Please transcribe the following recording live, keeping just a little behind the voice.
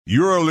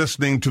You're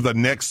listening to the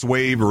Next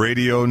Wave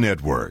Radio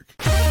Network.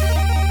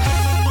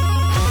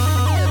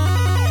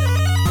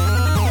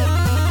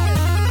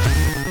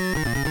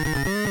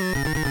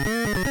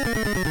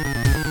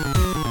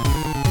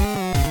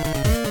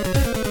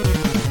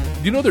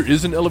 You know there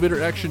is an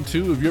Elevator Action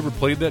 2? Have you ever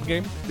played that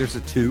game? There's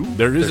a 2?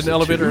 There's an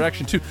Elevator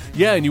Action 2.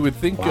 Yeah, and you would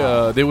think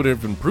they would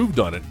have improved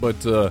on it,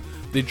 but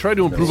they tried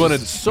to improve on it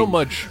so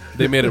much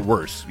they made it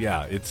worse.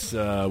 Yeah, it's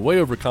way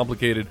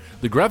overcomplicated.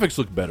 The graphics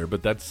look better,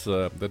 but that's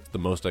the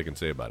most I can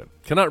say about it.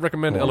 Cannot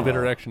recommend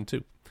Elevator Action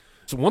 2.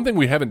 So one thing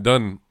we haven't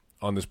done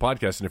on this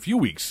podcast in a few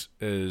weeks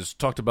is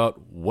talked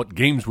about what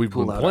games we've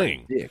been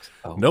playing.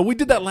 No, we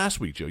did that last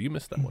week, Joe. You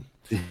missed that one.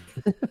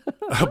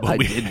 But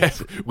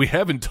we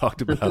haven't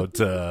talked about,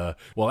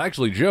 well,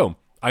 actually, Joe,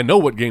 I know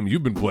what game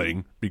you've been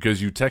playing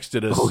because you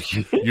texted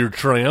us your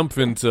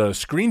triumphant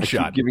screenshot.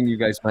 I keep giving you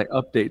guys my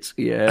updates.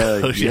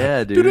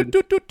 Yeah, dude.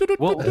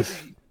 Well,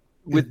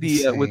 with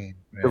the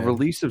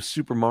release of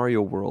Super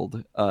Mario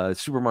World,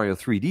 Super Mario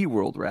 3D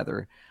World,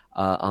 rather,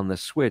 on the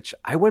Switch,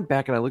 I went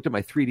back and I looked at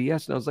my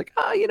 3DS and I was like,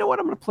 you know what?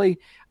 I'm gonna play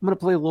a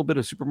little bit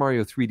of Super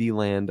Mario 3D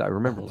Land. I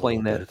remember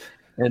playing that.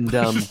 And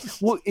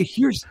well,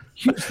 here's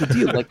the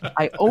deal. Like,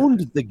 I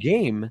owned the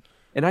game,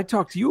 and I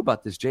talked to you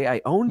about this, Jay.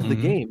 I owned the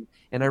game,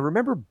 and I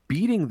remember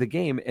beating the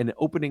game and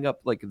opening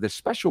up like the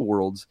special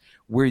worlds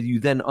where you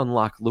then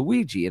unlock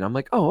Luigi. And I'm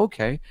like, oh,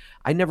 okay.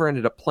 I never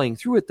ended up playing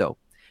through it though.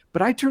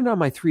 But I turned on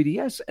my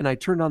 3DS and I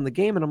turned on the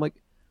game, and I'm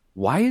like,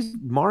 why is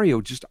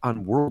Mario just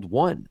on World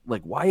 1?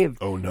 Like, why have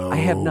I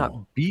have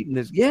not beaten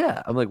this?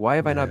 Yeah, I'm like, why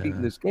have I not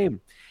beaten this game?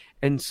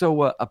 And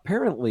so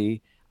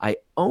apparently, I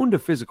owned a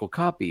physical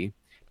copy.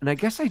 And I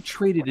guess I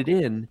traded it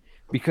in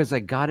because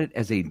I got it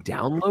as a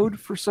download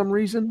for some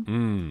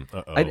reason.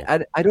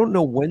 I don't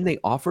know when they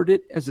offered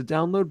it as a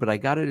download, but I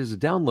got it as a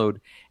download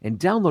and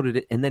downloaded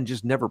it and then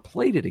just never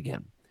played it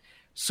again.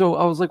 So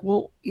I was like,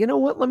 well, you know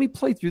what? Let me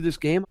play through this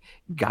game.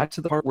 Got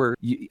to the part where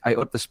I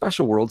opened the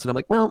special worlds, and I'm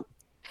like, well,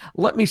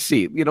 let me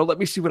see. Let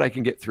me see what I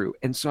can get through.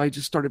 And so I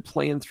just started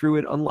playing through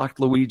it,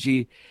 unlocked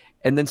Luigi,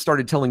 and then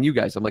started telling you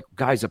guys, I'm like,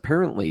 guys,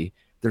 apparently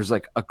there's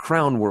like a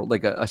crown world,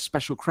 like a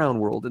special crown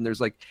world. And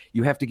there's like,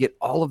 you have to get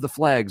all of the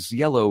flags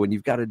yellow, and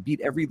you've got to beat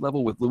every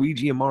level with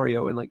Luigi and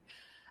Mario. And like,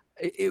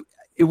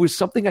 it was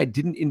something I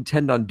didn't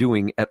intend on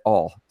doing at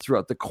all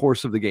throughout the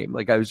course of the game.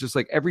 Like, I was just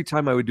like, every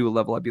time I would do a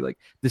level, I'd be like,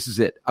 this is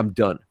it. I'm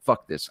done.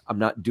 Fuck this. I'm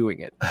not doing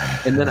it.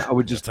 And then I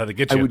would just, I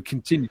would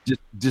continue,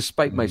 just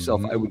despite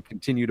myself, I would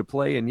continue to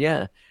play. And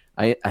yeah,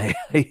 I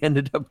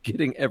ended up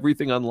getting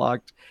everything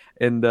unlocked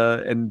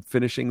and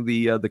finishing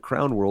the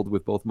crown world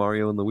with both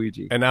Mario and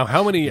Luigi. And now,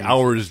 how many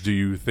hours do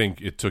you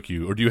think it took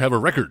you, or do you have a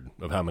record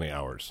of how many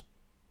hours?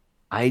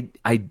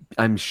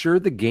 I'm sure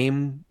the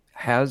game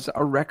has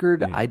a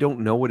record. I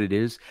don't know what it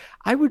is.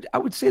 I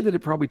would say that it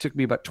probably took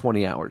me about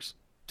 20 hours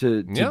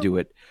to do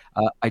it.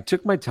 I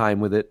took my time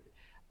with it.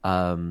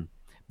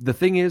 The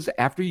thing is,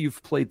 after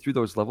you've played through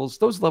those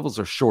levels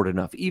are short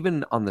enough,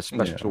 even on the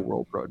special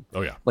world road.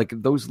 Oh, yeah. Like,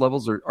 those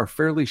levels are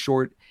fairly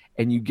short,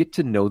 and you get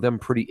to know them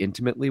pretty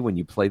intimately when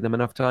you play them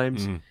enough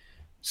times.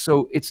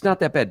 So it's not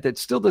that bad. That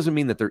still doesn't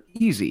mean that they're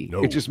easy.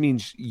 No. It just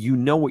means you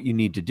know what you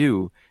need to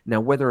do.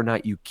 Now, whether or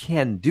not you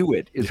can do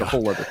it is a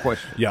whole other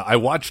question. Yeah, I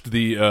watched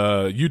the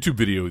YouTube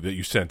video that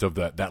you sent of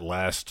that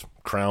last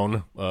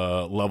crown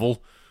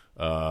level.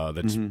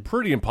 That's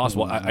pretty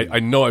impossible. I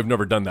know I've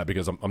never done that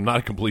because I'm not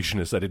a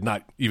completionist. I did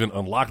not even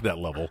unlock that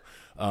level.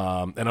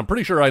 And I'm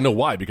pretty sure I know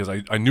why, because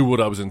I knew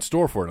what I was in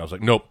store for. And I was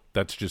like, nope,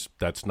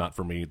 that's not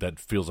for me. That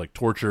feels like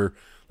torture.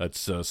 That's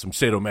some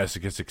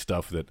sadomasochistic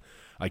stuff that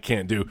I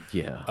can't do.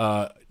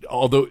 Yeah.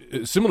 Although,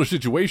 similar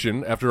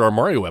situation, after our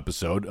Mario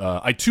episode,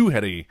 I too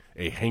had a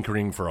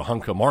hankering for a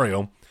hunk of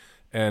Mario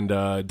and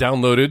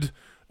downloaded,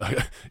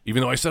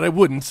 even though I said I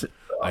wouldn't,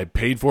 I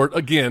paid for it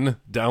again,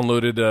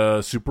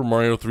 downloaded Super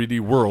Mario 3D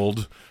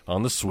World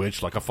on the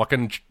Switch like a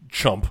fucking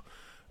chump,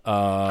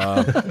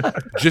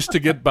 just to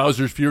get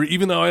Bowser's Fury,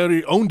 even though I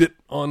already owned it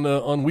on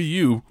Wii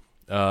U,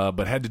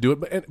 but had to do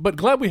it. But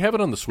glad we have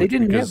it on the Switch. They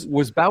didn't have,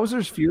 was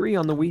Bowser's Fury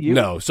on the Wii U?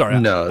 No, sorry.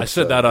 I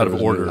said that out of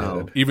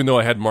order. Even though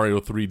I had Mario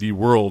 3D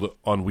World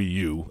on Wii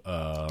U,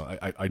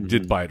 I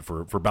did buy it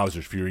for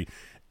Bowser's Fury.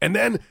 And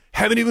then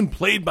haven't even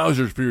played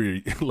Bowser's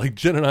Fury. Like,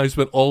 Jen and I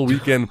spent all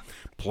weekend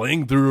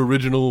playing through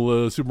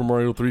original Super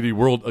Mario 3D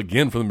World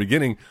again from the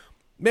beginning.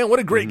 Man, what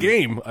a great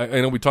game. I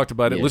know we talked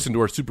about it. Listen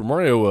to our Super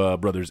Mario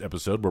Brothers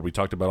episode where we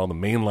talked about all the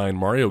mainline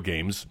Mario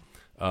games.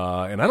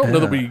 And I don't know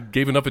that we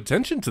gave enough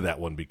attention to that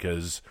one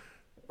because...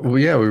 Well,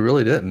 yeah, we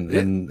really didn't.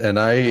 And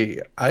I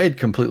had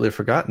completely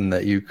forgotten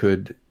that you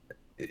could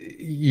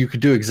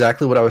do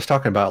exactly what I was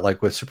talking about,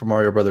 like with Super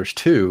Mario Brothers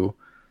 2,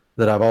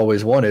 that I've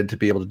always wanted to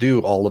be able to do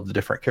all of the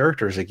different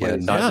characters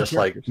again, not just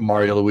like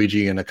Mario,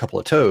 Luigi, and a couple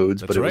of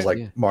Toads, but it was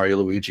like Mario,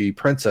 Luigi,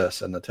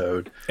 Princess, and the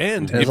Toad.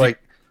 And it's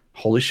like,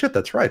 holy shit,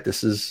 that's right.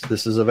 This is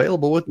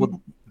available with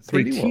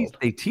 3D World.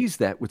 They teased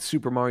that with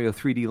Super Mario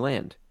 3D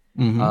Land.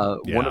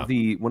 Mm-hmm.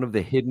 One of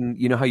the hidden,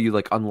 you know how you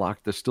like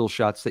unlock the still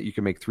shots that you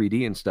can make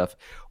 3D and stuff.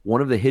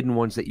 One of the hidden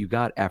ones that you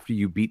got after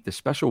you beat the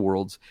special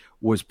worlds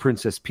was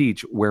Princess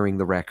Peach wearing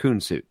the raccoon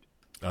suit.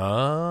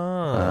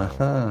 Nice.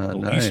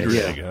 Easter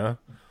egg, huh?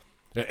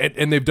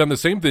 And they've done the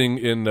same thing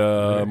in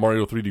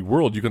Mario 3D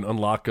World. You can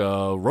unlock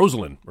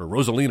Rosalind or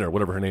Rosalina or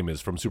whatever her name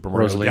is from Super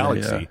Mario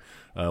Galaxy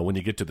when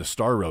you get to the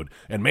Star Road.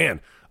 And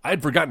man, I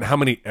had forgotten how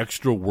many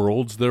extra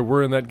worlds there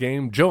were in that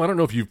game. Joe, I don't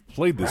know if you've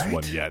played this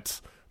one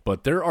yet,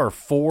 but there are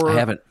 4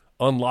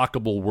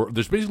 unlockable worlds.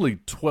 There's basically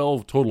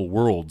 12 total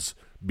worlds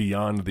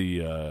beyond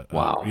the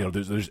wow.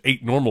 There's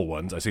 8 normal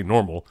ones. I say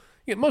normal.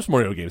 Most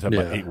Mario games have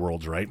about 8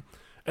 worlds, right?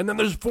 And then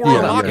there's 4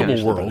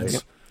 unlockable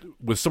worlds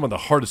with some of the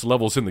hardest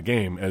levels in the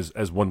game,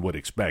 as one would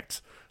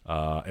expect.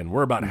 And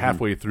we're about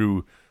halfway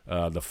through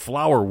the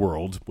Flower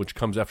World, which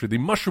comes after the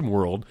Mushroom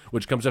World,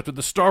 which comes after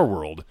the Star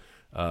World.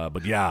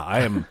 But yeah, I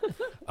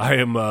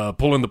am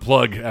pulling the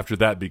plug after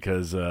that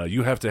because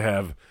you have to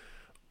have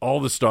all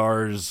the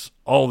stars,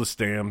 all the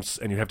stamps,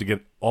 and you have to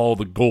get all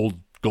the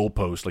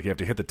goalposts. Like you have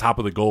to hit the top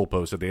of the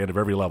goalpost at the end of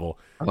every level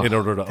in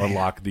order to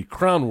unlock the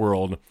Crown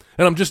World.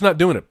 And I'm just not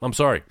doing it. I'm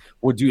sorry.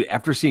 Well, dude,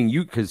 after seeing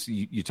you, because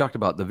you talked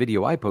about the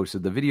video I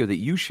posted, the video that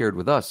you shared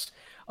with us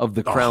of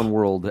the Crown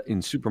World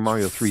in Super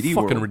Mario 3D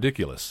World. Fucking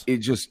ridiculous.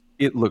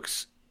 It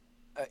looks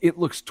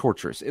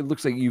torturous. It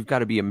looks like you've got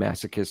to be a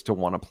masochist to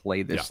want to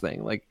play this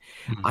thing. Like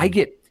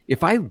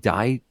if I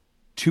die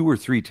 2 or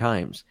 3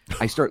 times,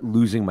 I start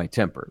losing my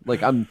temper.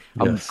 Like I'm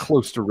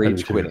close to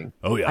rage quitting.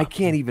 Oh yeah. I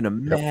can't even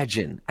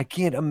imagine. I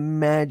can't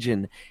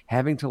imagine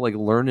having to like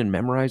learn and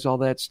memorize all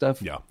that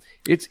stuff. Yeah.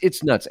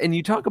 It's nuts. And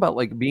you talk about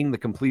like being the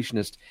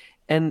completionist,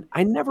 and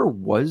I never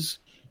was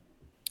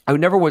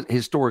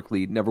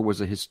historically never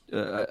was a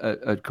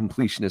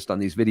completionist on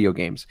these video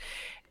games.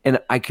 And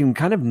I can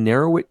kind of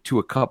narrow it to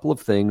a couple of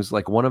things.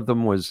 Like one of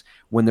them was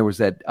when there was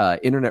that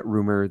internet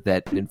rumor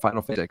that in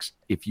Final Fantasy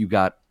VI, if you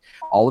got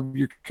all of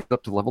your characters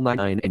up to level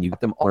 9 and you got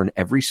them all in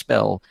every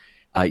spell,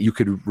 you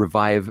could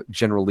revive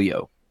General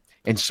Leo.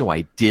 And so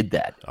I did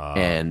that,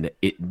 and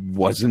it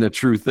wasn't a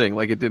true thing.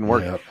 Like it didn't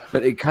work. Yep.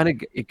 But it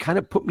kind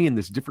of put me in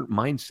this different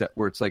mindset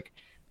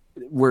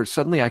where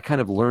suddenly I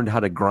kind of learned how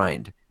to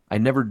grind. I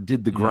never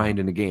did the grind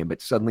in a game,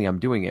 but suddenly I'm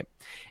doing it.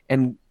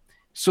 And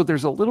so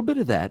there's a little bit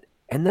of that.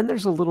 And then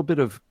there's a little bit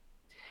of,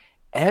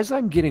 as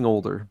I'm getting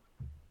older,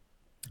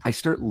 I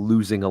start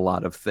losing a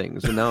lot of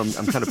things. And now I'm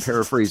kind of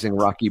paraphrasing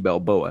Rocky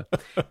Balboa,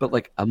 but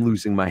like I'm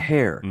losing my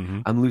hair.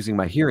 I'm losing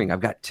my hearing. I've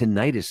got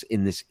tinnitus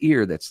in this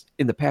ear that's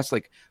in the past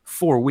like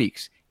 4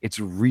 weeks. It's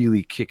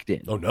really kicked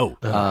in. Oh no.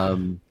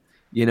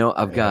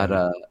 I've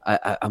got,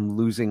 I'm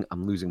losing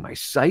my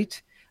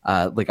sight.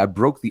 Like I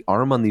broke the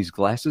arm on these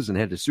glasses and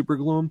had to super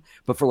glue them.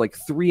 But for like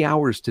 3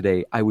 hours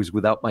today, I was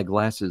without my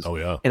glasses. Oh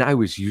yeah. And I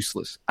was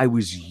useless.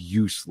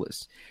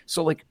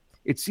 So like,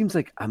 it seems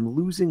like I'm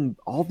losing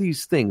all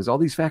these things, all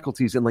these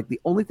faculties. And like,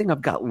 the only thing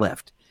I've got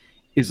left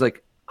is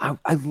like,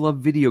 I love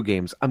video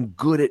games. I'm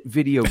good at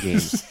video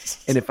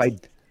games. And if I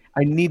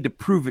need to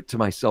prove it to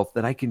myself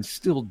that I can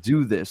still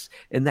do this.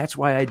 And that's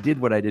why I did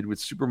what I did with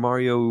Super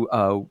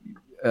Mario,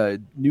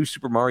 New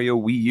Super Mario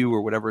Wii U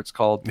or whatever it's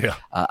called. Yeah.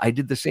 I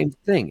did the same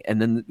thing.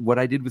 And then what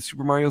I did with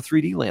Super Mario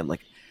 3D Land, like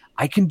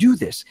I can do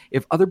this.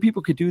 If other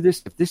people could do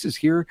this, if this is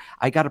here,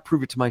 I got to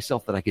prove it to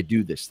myself that I could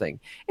do this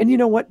thing. And you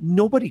know what?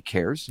 Nobody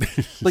cares.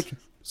 Like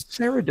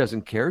Sarah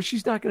doesn't care.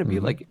 She's not going to be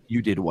like,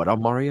 you did what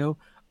on Mario?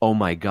 Oh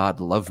my God,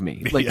 love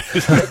me. Like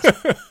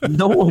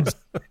no one's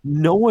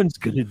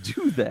going to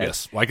do that.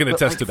 Yes. Well, I can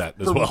attest to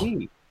that as well.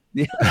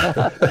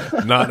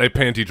 Not a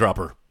panty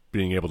dropper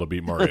being able to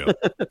beat Mario.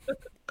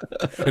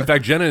 In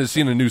fact, Jenna has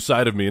seen a new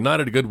side of me, and not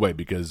in a good way,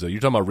 because you're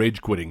talking about rage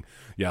quitting.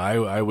 Yeah,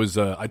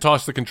 I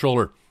tossed the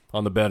controller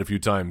on the bed a few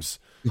times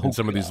in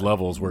some of these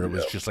levels where it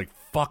was just like,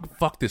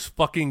 fuck this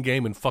fucking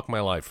game and fuck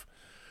my life.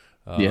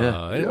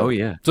 Anyway. Oh,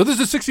 yeah. So this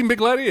is 16-Bit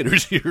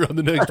Gladiators here on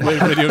the Next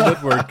Wave Radio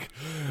Network,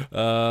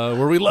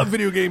 where we love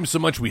video games so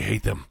much we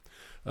hate them.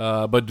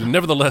 But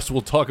nevertheless,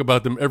 we'll talk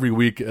about them every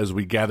week as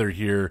we gather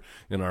here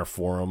in our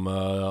forum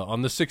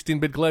on the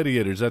 16-Bit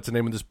Gladiators. That's the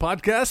name of this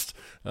podcast.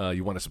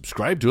 You want to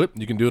subscribe to it,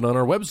 you can do it on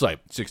our website,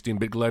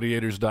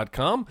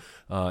 16bitgladiators.com.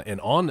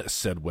 And on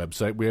said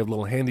website, we have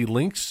little handy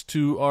links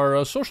to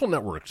our social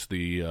networks.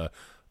 I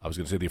was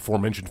going to say the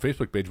aforementioned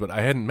Facebook page, but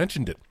I hadn't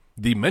mentioned it.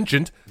 The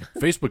mentioned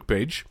Facebook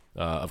page,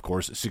 of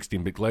course,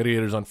 16-Bit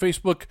Gladiators on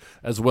Facebook,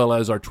 as well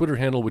as our Twitter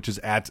handle, which is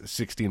at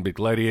 16-Bit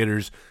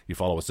Gladiators. You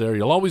follow us there,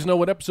 you'll always know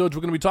what episodes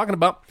we're going to be talking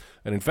about.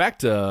 And in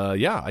fact,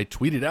 I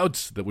tweeted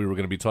out that we were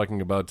going to be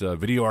talking about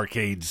video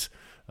arcades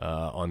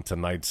on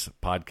tonight's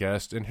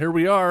podcast. And here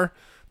we are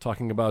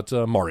talking about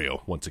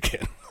Mario once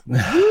again.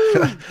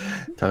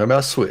 Talking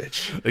about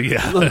Switch.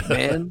 Yeah. Look,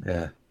 man.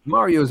 Yeah.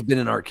 Mario's been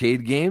in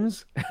arcade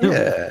games.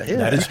 Yeah.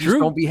 That is true. Just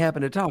don't be happy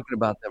to talking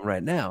about them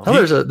right now.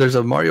 Oh, there's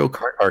a Mario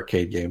Kart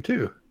arcade game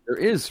too. There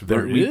is.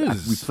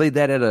 We played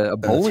that at a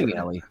bowling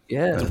alley.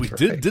 Yeah, we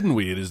did, didn't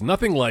we? It is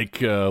nothing like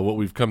what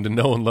we've come to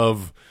know and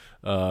love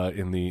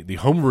in the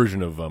home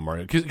version of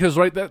Mario, because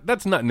right,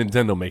 that's not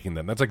Nintendo making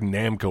them. That's like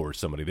Namco or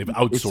somebody. They've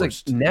outsourced.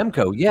 It's like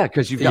Namco, yeah,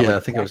 because you've got I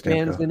think it was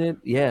fans Namco. in it,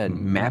 yeah, and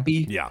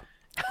Mappy. Yeah.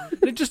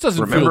 It just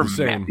doesn't feel Remember the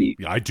same. Mappy?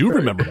 Yeah, I do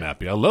remember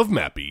Mappy. I love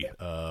Mappy.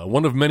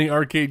 One of many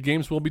arcade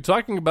games we'll be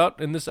talking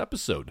about in this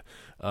episode.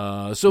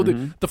 So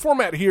the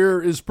format here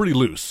is pretty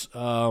loose.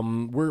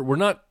 We're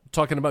not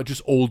talking about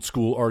just old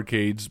school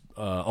arcades,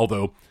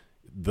 although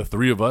the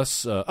three of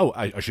us.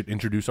 I should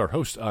introduce our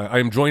host. I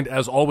am joined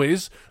as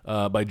always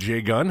by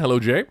Jay Gunn. Hello,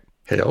 Jay.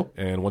 Hello.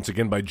 And once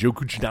again by Joe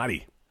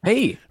Cuccinati.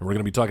 Hey, And we're going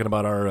to be talking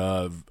about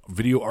our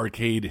video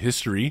arcade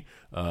history,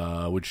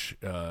 which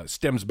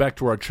stems back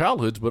to our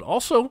childhoods, but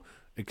also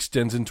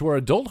extends into our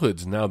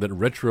adulthoods now that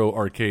retro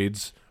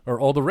arcades are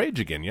all the rage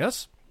again,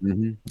 yes?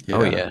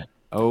 Yeah.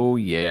 Oh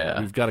yeah.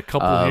 We've got a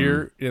couple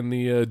here in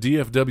the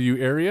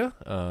DFW area.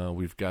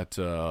 We've got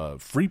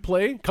free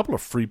play, a couple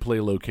of free play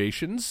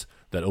locations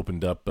that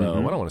opened up, I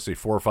don't want to say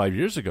 4 or 5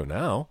 years ago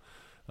now.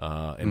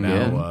 And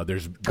now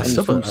there's... I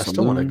still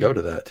want to go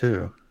to that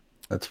too.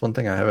 That's one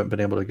thing I haven't been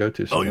able to go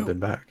to since I've been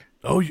back.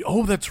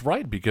 Oh, that's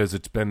right, because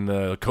it's been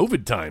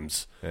COVID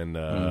times.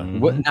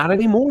 And What? Not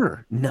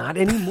anymore. Not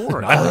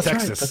anymore. Not in That's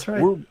Texas.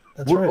 right.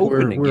 That's right. We're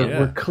open again. Yeah.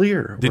 We're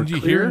clear. Didn't we're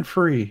you clear hear? and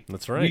free.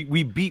 That's right.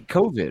 We beat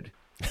COVID.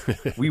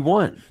 We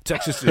won.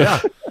 Texas,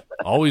 yeah.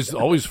 always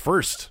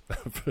first.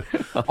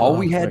 All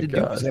we had my to do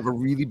God. was have a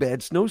really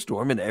bad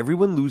snowstorm and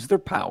everyone lose their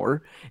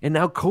power, and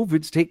now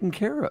COVID's taken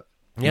care of.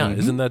 Yeah,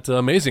 isn't that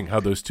amazing how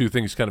those two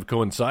things kind of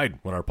coincide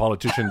when our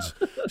politicians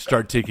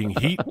start taking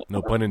heat,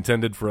 no pun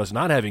intended for us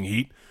not having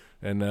heat,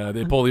 and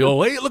they pull the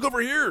old, hey, look over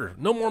here,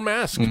 no more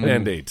mask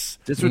mandates.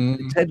 That's what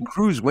Ted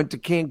Cruz went to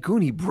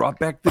Cancun. He brought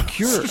back the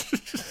cure.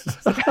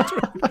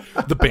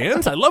 The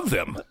bands, I love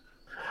them.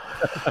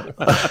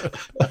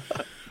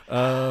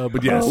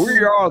 But yes.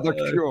 We are the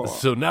cure.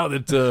 So now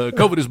that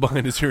COVID is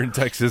behind us here in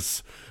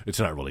Texas, it's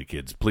not really,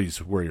 kids.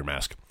 Please wear your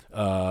mask.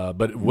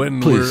 But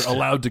when Please. we're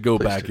allowed to go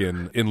back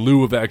in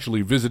lieu of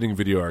actually visiting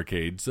video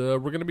arcades, we're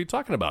going to be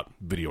talking about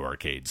video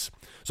arcades.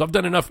 So I've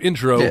done enough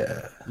intro.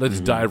 Yeah. Let's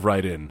dive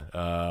right in.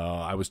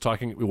 I was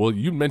talking, well,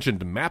 you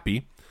mentioned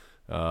Mappy.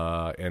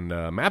 And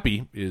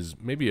Mappy is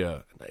maybe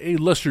a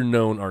lesser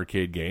known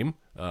arcade game,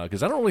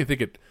 because I don't really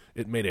think it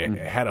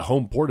had a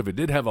home port. If it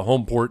did have a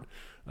home port,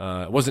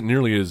 it wasn't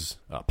nearly as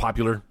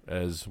popular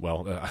as,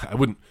 well, I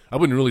wouldn't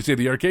really say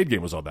the arcade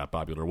game was all that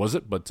popular, was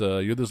it? But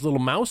you're this little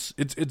mouse.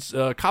 It's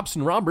cops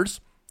and robbers,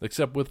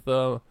 except with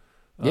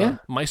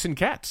mice and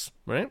cats,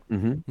 right?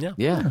 Mm-hmm.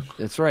 Yeah,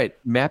 that's right.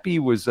 Mappy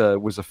was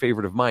a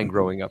favorite of mine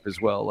growing up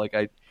as well. Like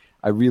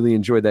I really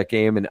enjoyed that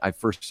game, and I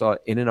first saw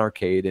it in an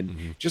arcade.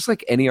 And just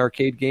like any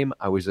arcade game,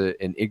 I was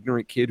an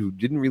ignorant kid who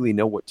didn't really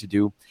know what to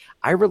do.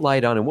 I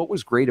relied on, and what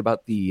was great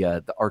about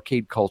the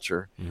arcade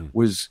culture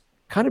was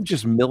kind of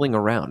just milling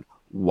around,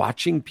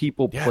 watching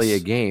people play a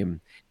game,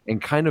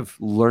 and kind of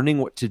learning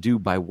what to do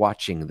by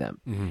watching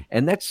them.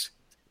 And that's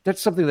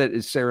something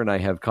that Sarah and I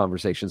have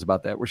conversations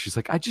about that, where she's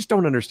like, I just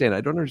don't understand.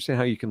 I don't understand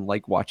how you can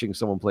like watching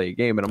someone play a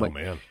game. And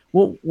I'm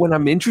well, when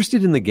I'm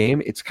interested in the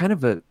game, it's kind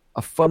of a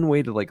fun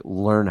way to like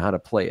learn how to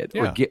play it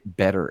or get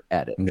better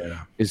at it.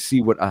 Is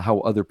see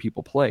how other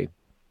people play.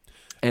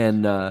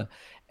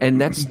 And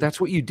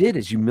that's what you did,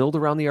 is you milled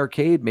around the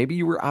arcade. Maybe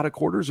you were out of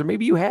quarters, or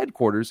maybe you had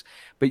quarters,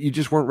 but you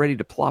just weren't ready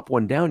to plop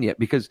one down yet,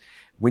 because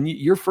when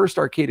your first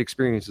arcade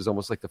experience is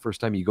almost like the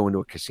first time you go into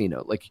a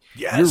casino. Like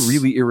you're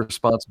really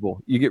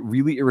irresponsible. You get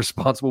really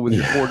irresponsible with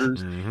your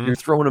quarters. You're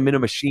throwing them in a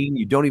machine.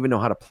 You don't even know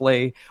how to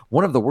play.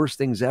 One of the worst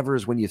things ever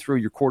is when you throw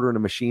your quarter in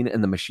a machine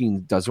and the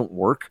machine doesn't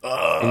work.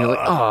 And you're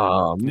like,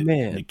 oh,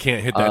 man. You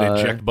can't hit that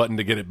eject button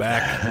to get it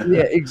back.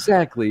 Yeah,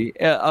 exactly.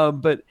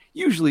 But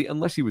usually,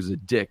 unless he was a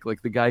dick,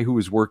 like the guy who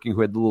was working,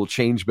 who had the little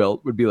change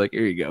belt, would be like,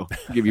 here you go,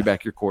 give you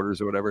back your quarters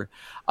or whatever.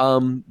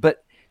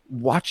 But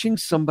watching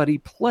somebody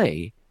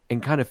play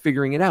and kind of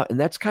figuring it out. And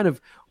that's kind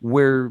of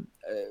where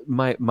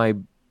my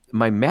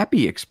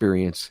Mappy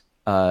experience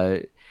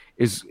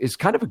is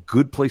kind of a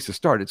good place to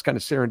start. It's kind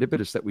of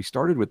serendipitous that we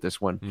started with this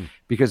one,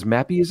 because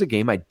Mappy is a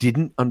game I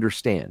didn't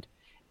understand.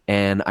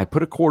 And I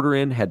put a quarter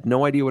in, had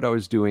no idea what I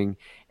was doing.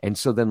 And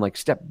so then like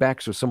stepped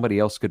back so somebody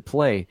else could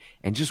play,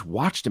 and just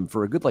watched him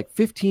for a good like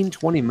 15,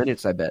 20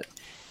 minutes, I bet,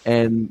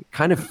 and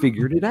kind of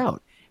figured it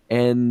out.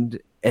 And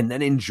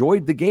then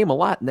enjoyed the game a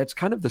lot. And that's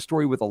kind of the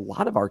story with a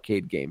lot of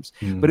arcade games.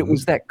 But it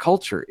was that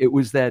culture. It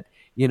was that,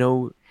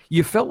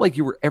 you felt like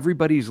you were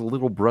everybody's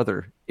little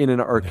brother in an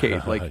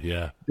arcade. Like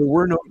there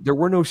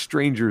were no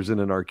strangers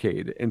in an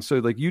arcade. And so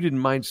like you didn't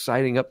mind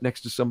siding up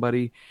next to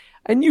somebody.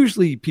 And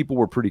usually people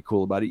were pretty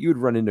cool about it. You would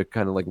run into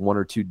kind of like one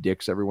or two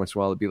dicks every once in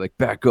a while. It'd be like,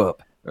 back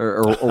up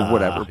or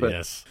whatever.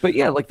 But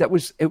yeah, like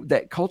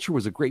that culture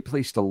was a great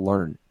place to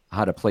learn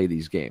how to play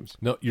these games.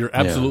 No, you're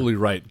absolutely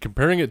right.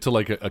 Comparing it to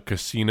like a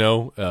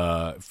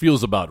casino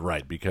feels about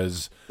right,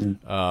 because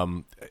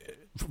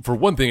for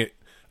one thing,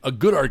 a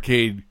good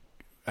arcade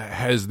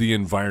has the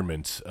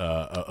environment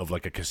of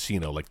like a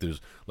casino. Like there's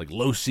like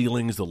low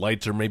ceilings, the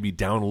lights are maybe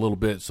down a little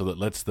bit, so that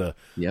lets the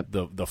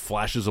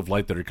flashes of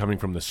light that are coming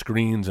from the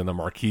screens and the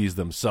marquees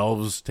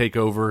themselves take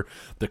over.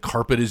 The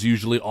carpet is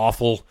usually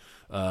awful,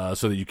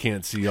 so that you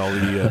can't see all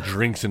the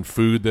drinks and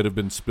food that have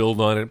been spilled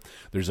on it.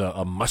 There's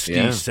a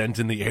musty scent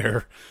in the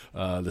air,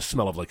 the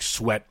smell of like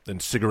sweat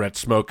and cigarette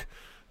smoke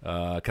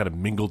kind of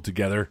mingled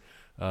together.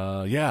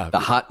 The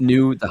hot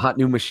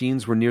new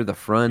machines were near the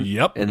front.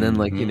 Yep. And then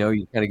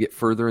you kind of get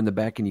further in the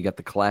back and you got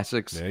the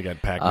classics. Yeah, you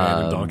got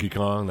Pac-Man and Donkey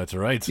Kong. That's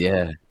right.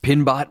 Yeah.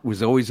 Pinbot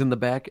was always in the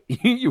back.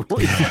 You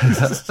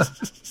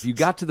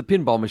got to the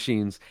pinball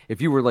machines.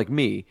 If you were like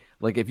me,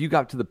 like if you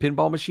got to the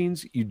pinball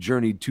machines, you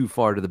journeyed too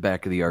far to the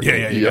back of the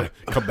arcade. Yeah. You gotta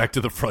come back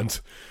to the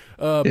front.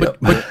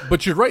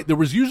 But you're right. There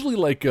was usually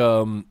like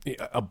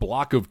a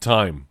block of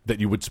time that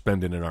you would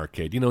spend in an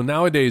arcade.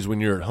 Nowadays when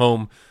you're at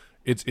home,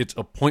 it's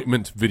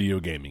appointment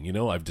video gaming.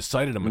 I've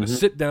decided I'm going to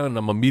sit down and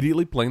I'm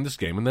immediately playing this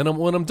game, and then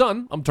when I'm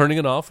done, I'm turning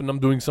it off and I'm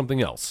doing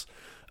something else.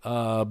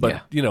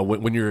 When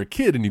you're a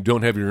kid and you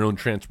don't have your own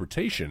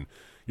transportation,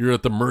 you're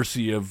at the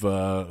mercy of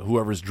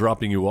whoever's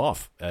dropping you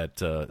off at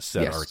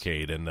said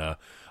arcade. And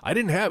I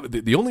didn't have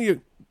the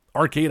only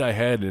arcade I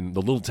had in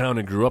the little town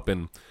I grew up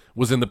in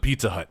was in the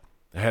Pizza Hut.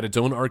 It had its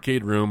own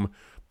arcade room,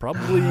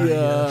 probably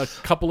a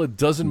couple of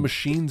dozen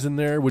machines in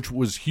there, which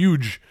was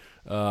huge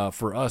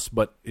for us.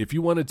 But if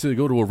you wanted to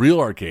go to a real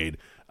arcade,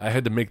 I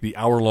had to make the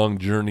hour-long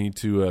journey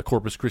to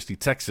Corpus Christi,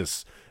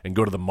 Texas, and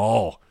go to the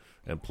mall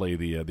and play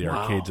the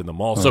arcades in the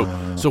mall.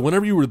 So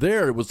whenever you were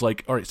there, it was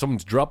like, all right,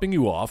 someone's dropping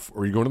you off,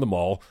 or you're going to the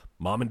mall.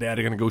 Mom and Dad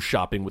are going to go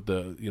shopping with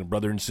the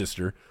brother and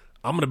sister.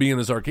 I'm going to be in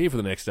this arcade for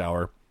the next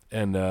hour,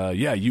 and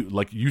you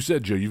like you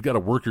said, Joe, you've got to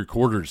work your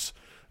quarters.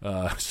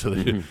 So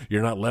that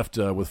you're not left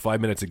with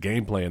 5 minutes of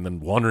gameplay and then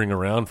wandering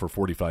around for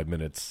 45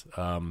 minutes.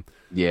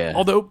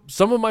 Although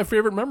some of my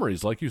favorite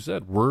memories, like you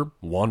said, were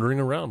wandering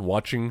around,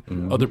 watching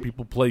other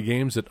people play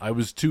games that I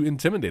was too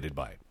intimidated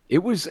by.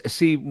 It was,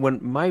 when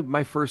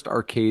my first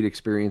arcade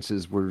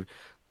experiences were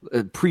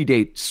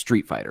predate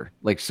Street Fighter.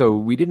 So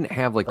we didn't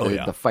have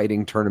the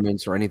fighting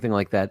tournaments or anything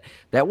like that.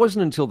 That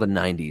wasn't until the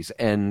 90s.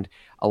 And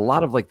a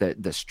lot of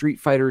the Street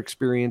Fighter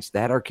experience,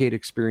 that arcade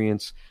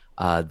experience,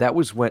 that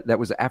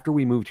was after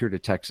we moved here to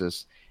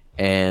Texas,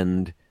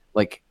 and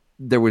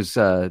there was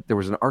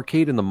an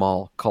arcade in the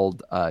mall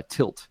called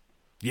Tilt.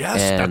 Yes,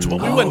 that's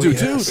what we went to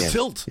too.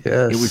 Tilt.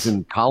 Yes. It was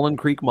in Collin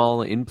Creek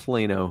Mall in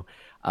Plano,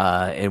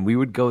 and we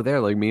would go there.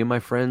 Me and my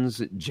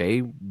friends,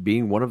 Jay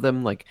being one of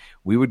them.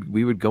 We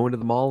would go into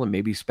the mall and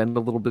maybe spend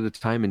a little bit of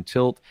time in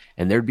Tilt,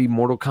 and there'd be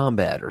Mortal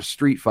Kombat or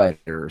Street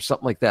Fighter or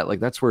something like that.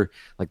 That's where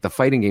the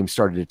fighting game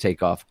started to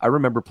take off. I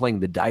remember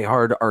playing the Die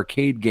Hard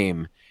arcade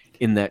game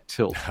in that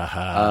Tilt.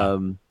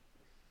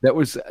 That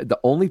was the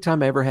only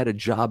time I ever had a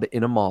job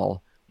in a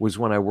mall, was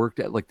when I worked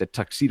at the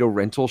tuxedo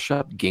rental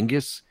shop,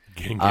 Genghis.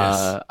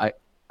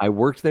 I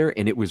worked there,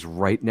 and it was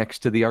right next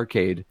to the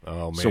arcade.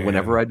 Oh man! So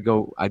whenever I'd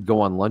go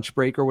on lunch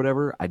break or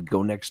whatever, I'd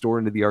go next door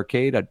into the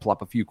arcade. I'd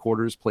plop a few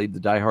quarters, played the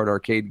Die Hard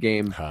arcade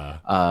game.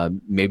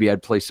 Maybe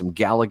I'd play some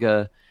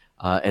Galaga,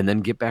 and then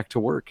get back to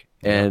work.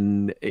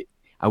 And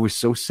I was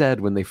so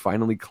sad when they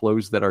finally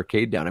closed that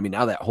arcade down.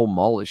 Now that whole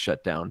mall is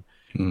shut down.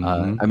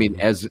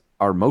 As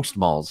are most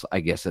malls, I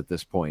guess, at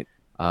this point.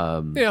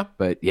 But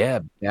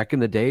back in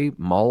the day,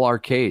 mall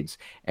arcades.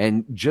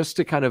 And just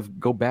to kind of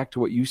go back to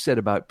what you said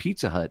about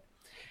Pizza Hut,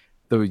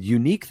 the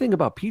unique thing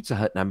about Pizza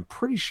Hut, and I'm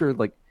pretty sure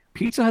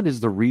Pizza Hut is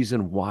the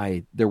reason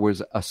why there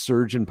was a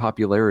surge in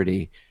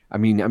popularity.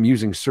 I'm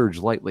using surge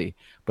lightly,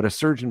 but a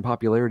surge in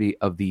popularity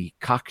of the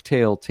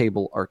cocktail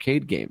table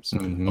arcade games.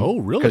 Oh,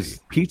 really? Because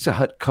Pizza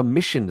Hut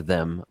commissioned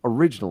them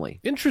originally.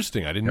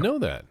 Interesting. I didn't know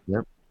that.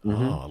 Yep.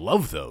 Oh, I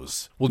love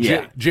those. Well,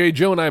 Jay,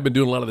 Joe, and I have been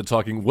doing a lot of the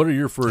talking. What are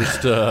your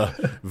first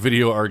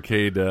video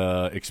arcade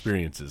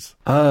experiences?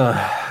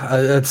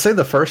 I'd say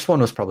the first one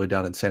was probably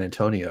down in San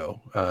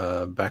Antonio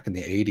back in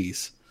the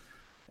 80s.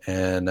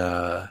 And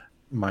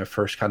my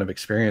first kind of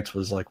experience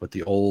was with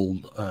the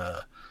old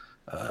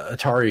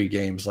Atari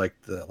games like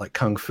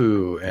Kung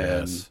Fu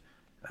and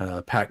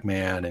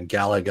Pac-Man and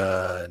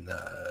Galaga and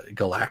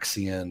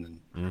Galaxian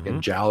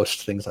and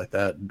Joust, things like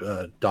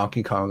that.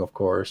 Donkey Kong, of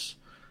course.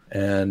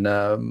 And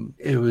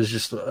it was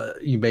just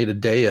you made a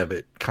day of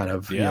it, kind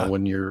of.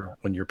 When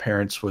your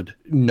parents would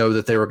know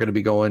that they were going to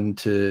be going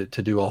to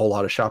do a whole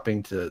lot of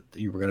shopping,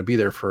 you were going to be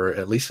there for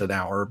at least an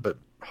hour, but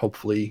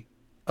hopefully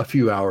a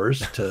few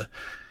hours to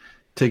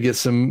get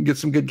some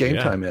good game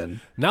time in.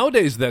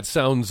 Nowadays, that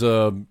sounds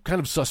kind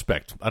of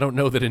suspect. I don't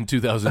know that in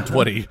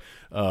 2020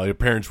 your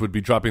parents would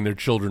be dropping their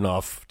children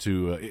off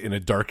to in a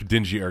dark,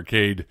 dingy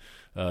arcade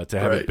to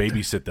have it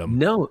babysit them.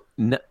 No,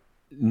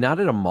 not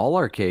at a mall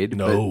arcade.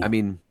 No, but,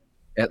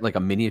 at a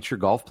miniature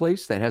golf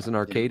place that has an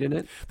arcade in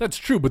it. That's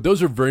true, but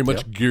those are very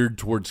much geared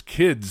towards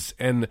kids.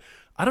 And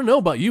I don't know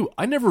about you,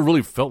 I never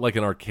really felt like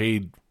an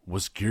arcade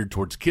was geared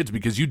towards kids,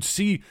 because you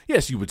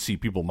would see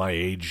people my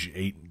age,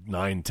 8,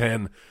 9,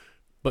 10,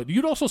 but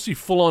you'd also see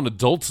full-on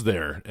adults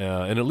there,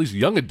 and at least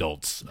young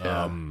adults.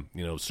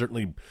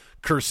 Certainly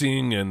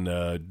cursing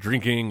and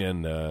drinking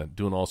and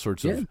doing all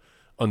sorts of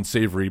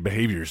unsavory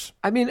behaviors.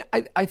 I mean,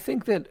 I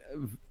think that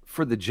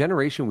for the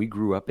generation we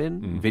grew up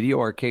in, video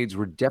arcades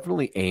were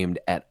definitely aimed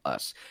at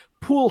us.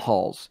 Pool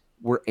halls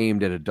were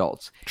aimed at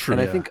adults. True.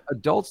 And I think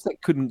adults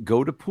that couldn't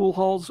go to pool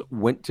halls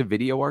went to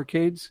video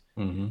arcades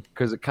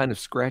because it kind of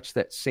scratched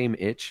that same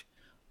itch.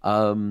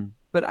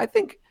 But I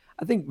think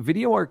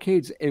video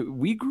arcades,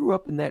 we grew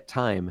up in that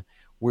time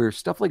where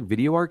stuff like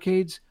video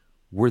arcades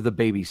were the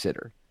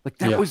babysitter. Like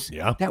that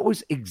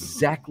was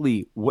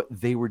exactly what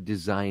they were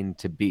designed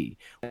to be.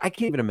 I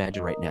can't even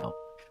imagine right now.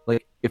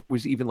 Like if it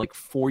was even like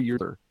 4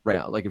 years right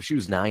now, like if she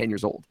was 9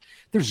 years old,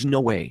 there's no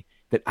way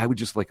that I would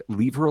just like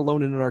leave her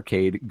alone in an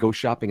arcade, go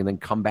shopping, and then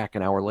come back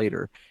an hour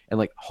later and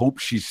like hope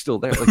she's still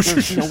there. Like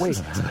there's no way.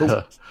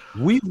 But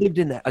we lived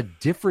in a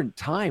different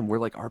time where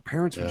like our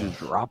parents would just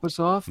drop us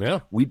off.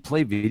 Yeah. We'd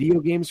play video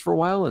games for a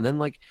while, and then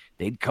like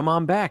they'd come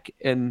on back.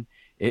 And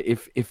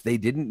if they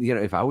didn't,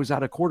 if I was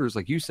out of quarters,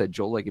 like you said,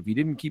 Joel, like if you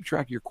didn't keep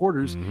track of your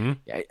quarters,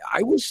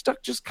 I was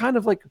stuck just kind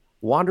of like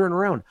wandering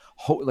around,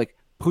 like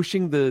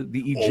pushing the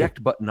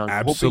eject button on,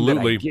 hoping that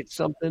I get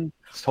something,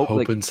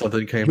 hoping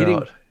something came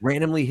out,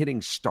 randomly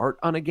hitting start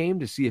on a game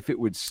to see if it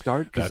would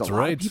start. Because a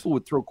lot of people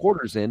would throw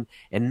quarters in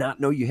and not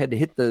know you had to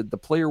hit the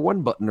player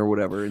 1 button or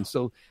whatever, and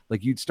so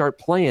like you'd start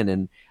playing.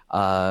 And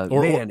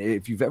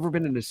if you've ever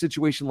been in a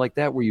situation like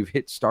that where you've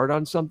hit start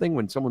on something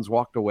when someone's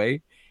walked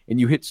away, and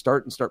you hit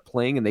start and start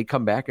playing, and they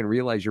come back and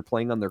realize you're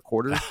playing on their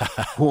quarters.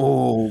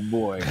 Oh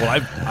boy!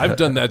 Well, I've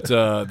done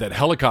that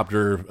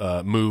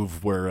helicopter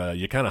move where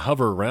you kind of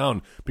hover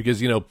around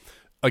because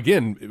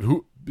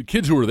again, the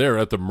kids who are there are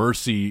at the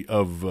mercy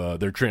of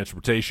their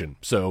transportation.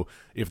 So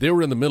if they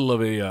were in the middle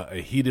of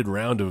a heated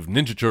round of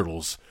Ninja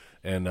Turtles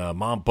and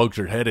mom pokes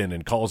her head in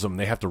and calls them,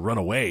 they have to run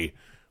away.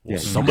 Well,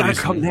 somebody's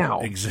come now.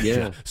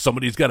 Exactly.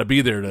 Somebody's got to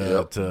be there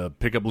to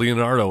pick up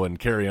Leonardo and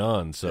carry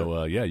on.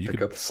 So you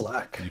pick up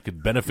slack. You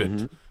could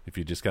benefit if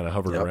you just kind of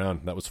hovered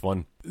around. That was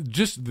fun.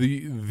 Just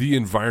the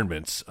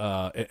environments,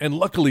 and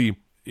luckily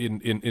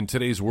in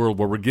today's world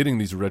where we're getting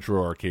these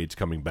retro arcades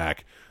coming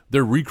back,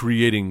 they're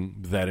recreating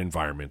that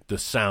environment, the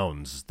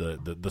sounds,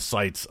 the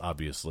sights,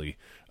 obviously.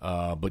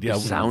 But yeah, the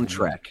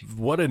soundtrack.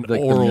 What an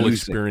oral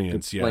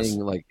experience! Yes, playing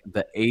like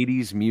the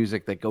 '80s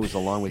music that goes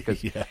along with,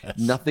 because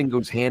nothing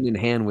goes hand in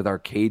hand with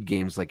arcade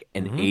games like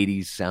an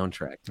 '80s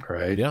soundtrack.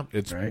 Right? Yeah,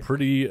 it's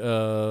pretty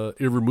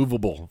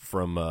irremovable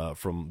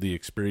from the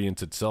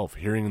experience itself.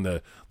 Hearing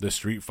the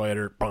Street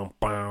Fighter, bum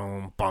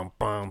bum bum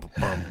bum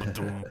bum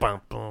bum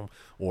bum bum,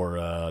 or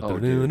like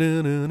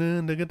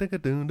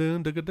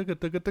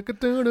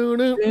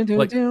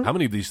how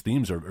many of these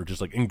themes are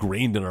just like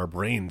ingrained in our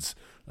brains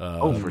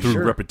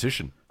through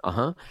repetition.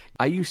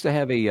 I used to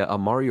have a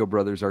Mario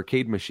Brothers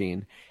arcade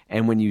machine,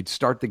 and when you'd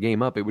start the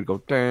game up, it would go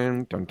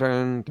dun dun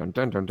dun dun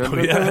dun dun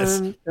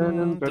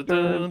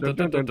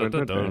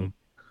dun.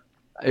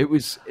 It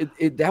was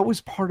that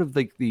was part of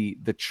like the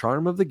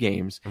charm of the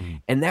games,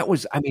 and that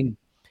was, I mean,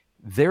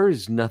 there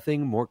is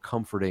nothing more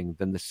comforting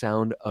than the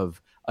sound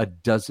of a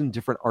dozen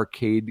different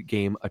arcade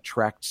game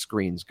attract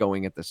screens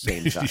going at the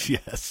same time.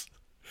 Yes.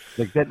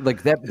 Like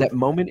that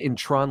moment in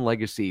Tron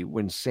Legacy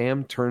when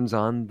Sam turns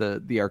on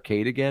the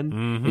arcade again,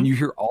 and you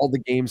hear all the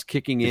games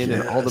kicking in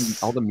and all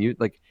the mute,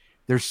 like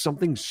there's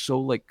something so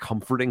like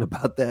comforting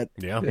about that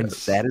and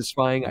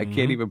satisfying. I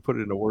can't even put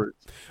it into words.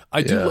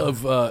 I do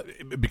love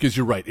because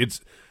you're right.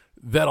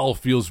 That all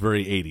feels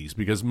very 80s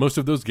because most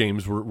of those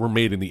games were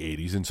made in the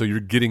 80s, and so you're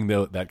getting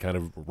that kind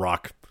of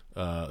rock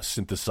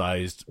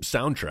synthesized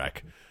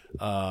soundtrack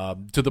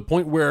to the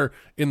point where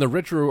in the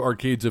retro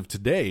arcades of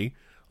today,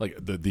 like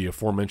the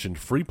aforementioned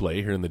Free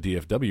Play here in the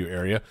DFW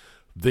area,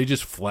 they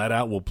just flat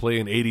out will play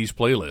an 80s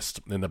playlist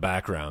in the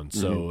background.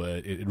 So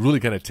it really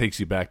kind of takes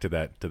you back to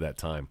that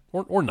time,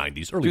 or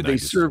 90s, early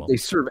 90s. They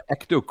serve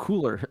Ecto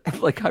Cooler.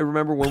 Like I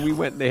remember when we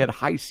went and they had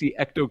High C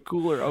Ecto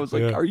Cooler. I was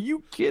like, "Are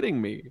you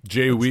kidding me?"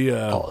 Jay, we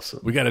got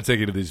to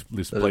take you to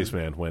this place,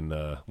 man. When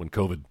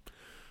COVID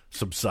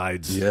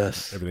subsides,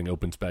 everything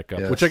opens back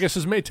up, which I guess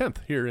is May 10th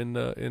here in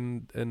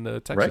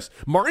Texas. Right.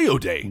 Mario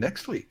Day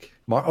next week.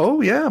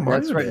 Mario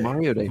That's Day. Right,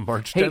 Mario Day,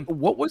 March 10th. Hey,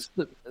 what was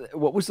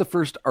the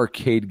first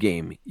arcade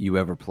game you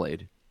ever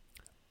played?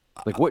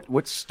 Like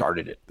what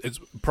started it? It's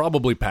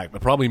probably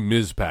probably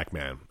Ms.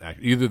 Pac-Man.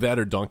 Either that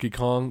or Donkey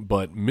Kong.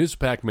 But Ms.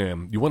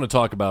 Pac-Man, you want to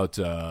talk about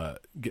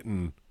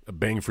getting a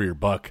bang for your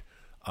buck?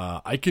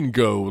 I can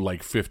go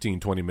like 15,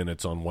 20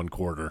 minutes on one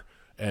quarter.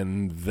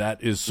 And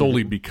that is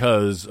solely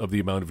because of the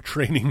amount of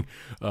training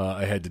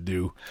I had to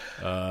do.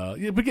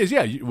 Because,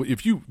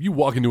 if you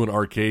walk into an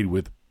arcade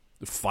with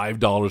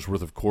 $5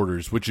 worth of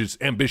quarters, which is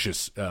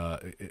ambitious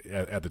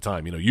at the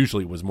time.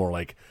 Usually it was more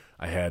like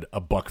I had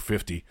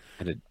 $1.50.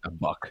 A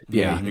buck.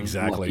 Yeah,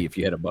 exactly. Lucky if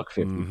you had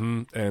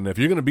 $1.50. And if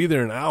you're going to be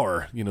there an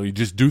hour, you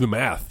just do the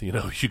math. You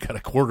got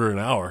a quarter an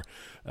hour.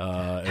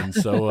 And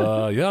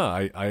so,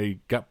 I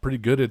got pretty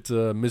good at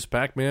Ms.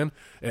 Pac-Man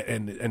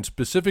and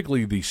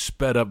specifically the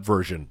sped up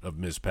version of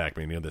Ms.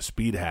 Pac-Man, the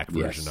speed hack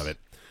version of it.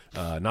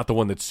 not the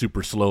one that's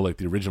super slow like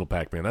the original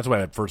Pac-Man. That's why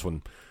that first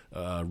one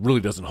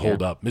really doesn't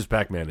hold up. Ms.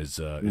 Pac-Man is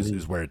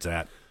where it's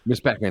at. Ms.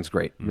 Pac-Man's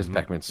great. Ms.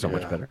 Pac-Man's so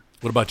much better.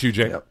 What about you,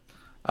 Jay? Yep.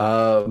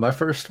 My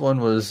first one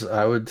was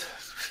it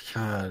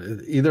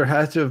either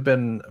had to have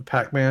been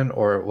Pac-Man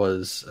or it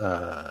was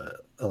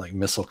like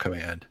Missile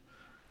Command.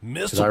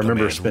 Missile I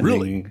remember Command,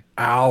 spending really?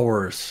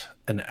 hours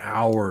and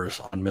hours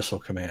on Missile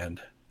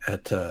Command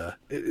at the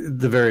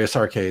various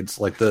arcades,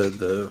 like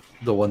the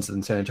ones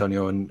in San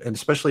Antonio, and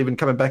especially even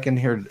coming back in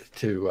here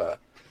to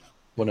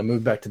when I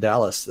moved back to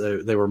Dallas,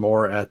 they were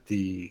more at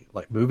the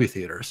like movie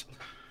theaters.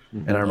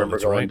 And I remember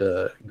going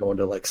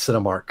to like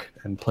Cinemark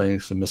and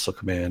playing some Missile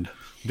Command.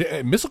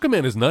 Missile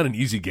Command is not an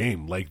easy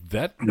game like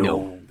that.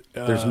 No,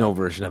 there's no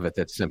version of it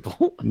that's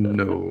simple.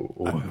 No.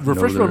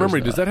 Refresh my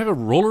memory. Does that have a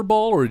roller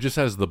ball or it just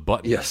has the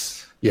button?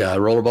 Yes. Yeah, a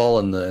rollerball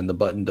and the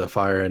button to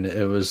fire, and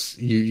it was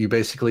you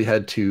basically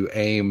had to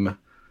aim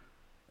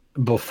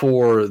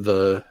before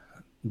the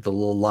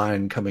little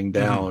line coming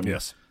down.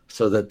 Yes.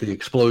 So that the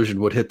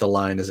explosion would hit the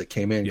line as it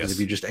came in. Because if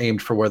you just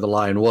aimed for where the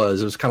line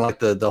was, it was kind of like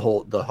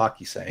the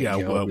hockey saying. Yeah,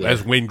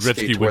 as Wayne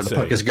Gretzky would where say, the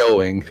puck is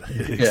going.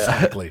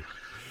 Exactly.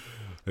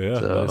 Yeah,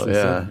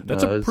 So,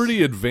 that's a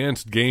pretty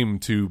advanced game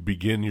to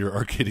begin your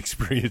arcade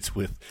experience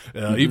with.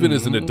 Even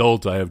as an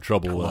adult, I have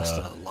trouble. I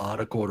lost a lot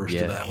of quarters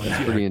to that one.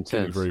 It's pretty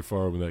intense. Very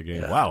far with that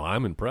game. Wow,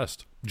 I'm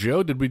impressed.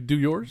 Joe, did we do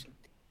yours?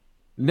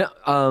 No,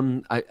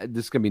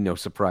 this is gonna be no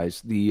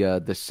surprise.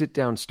 The sit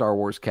down Star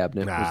Wars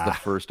cabinet was the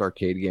first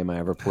arcade game I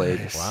ever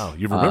played. Wow,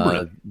 you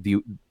remember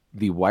it?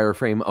 The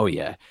wireframe. Oh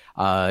yeah,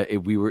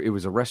 it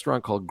was a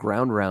restaurant called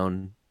Ground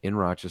Round in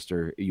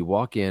Rochester. You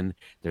walk in,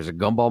 there's a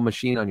gumball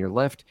machine on your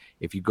left.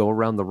 If you go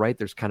around the right,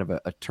 there's kind of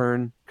a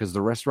turn because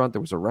there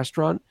was a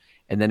restaurant,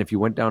 and then if you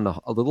went down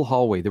a little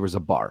hallway, there was a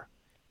bar.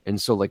 And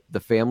so, like,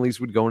 the families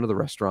would go into the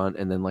restaurant,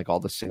 and then, like,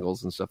 all the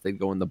singles and stuff, they'd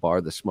go in the bar,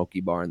 the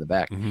smoky bar in the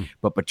back.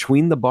 But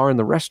between the bar and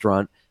the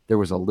restaurant, there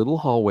was a little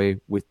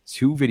hallway with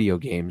 2 video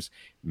games,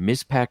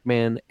 Miss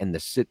Pac-Man and the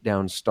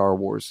sit-down Star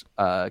Wars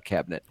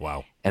cabinet.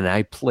 Wow. And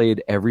I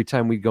played every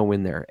time we'd go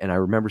in there. And I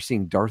remember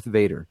seeing Darth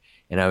Vader,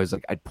 and I was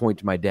like, I'd point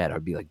to my dad.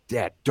 I'd be like,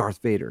 Dad,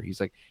 Darth Vader. He's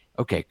like,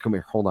 okay, come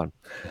here, hold on.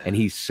 And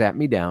he sat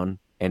me down.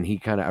 And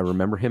I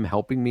remember him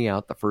helping me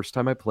out the first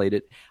time I played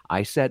it.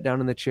 I sat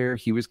down in the chair.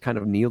 He was kind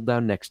of kneeled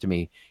down next to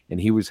me, and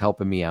he was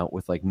helping me out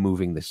with like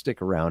moving the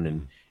stick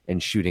around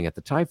and shooting at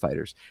the TIE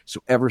fighters.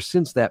 So ever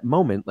since that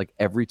moment, like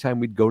every time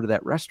we'd go to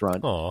that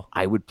restaurant,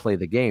 I would play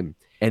the game.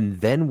 And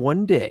then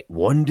one day,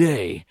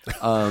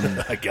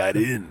 I got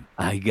in.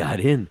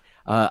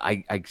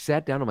 I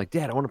sat down. I'm like,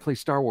 Dad, I want to play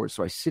Star Wars.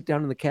 So I sit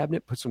down in the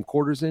cabinet, put some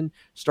quarters in,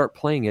 start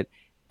playing it,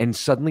 and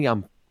suddenly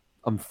I'm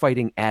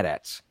fighting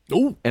AT-ATs.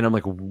 Oh, and I'm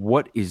like,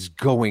 what is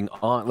going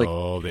on? Like,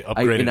 they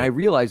upgraded. I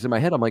realized in my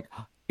head, I'm like,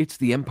 it's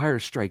The Empire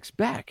Strikes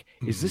Back.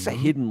 Is this a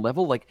hidden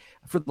level? Like,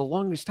 for the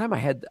longest time,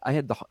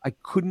 I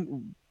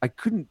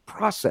couldn't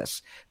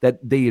process that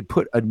they had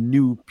put a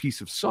new piece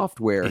of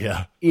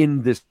software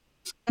in this.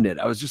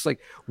 I was just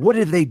like, what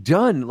have they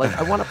done? Like,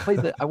 I want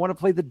to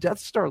play the Death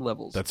Star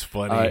levels. That's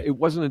funny. It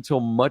wasn't until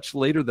much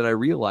later that I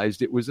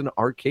realized it was an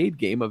arcade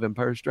game of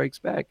Empire Strikes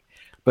Back.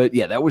 But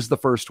yeah, that was the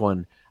first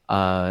one.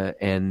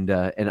 And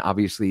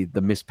obviously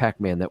the Miss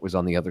Pac-Man that was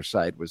on the other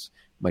side was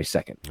my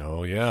second.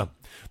 Oh yeah,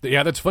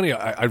 that's funny.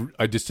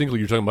 I distinctly,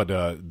 you're talking about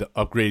the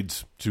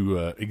upgrades to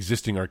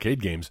existing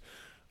arcade games.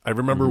 I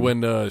remember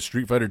when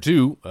Street Fighter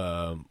 2,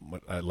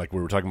 like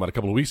we were talking about a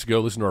couple of weeks ago,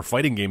 listen to our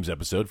Fighting Games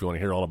episode if you want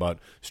to hear all about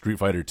Street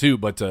Fighter 2.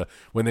 But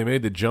when they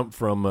made the jump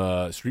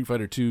from Street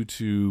Fighter 2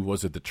 to,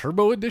 was it the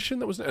Turbo Edition?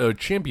 That was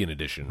Champion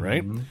Edition,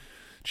 right?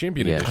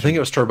 Champion Edition. I think it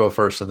was Turbo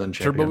first and then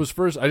Champion. Turbo was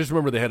first. I just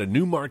remember they had a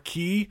new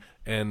marquee,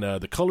 and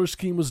the color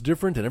scheme was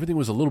different, and everything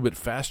was a little bit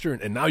faster.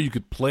 And now you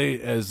could play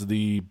as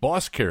the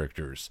boss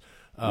characters.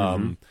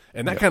 And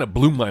that kind of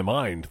blew my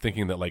mind,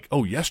 thinking that, like,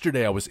 oh,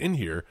 yesterday I was in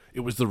here, it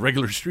was the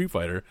regular Street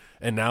Fighter,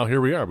 and now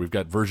here we are. We've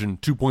got version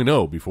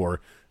 2.0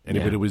 before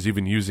anybody was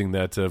even using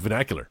that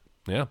vernacular.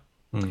 Yeah.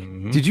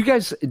 Did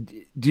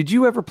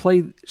you ever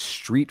play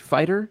Street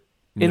Fighter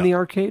in the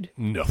arcade?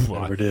 No,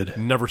 never did.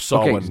 Never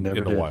saw one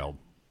in the wild.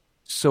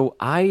 So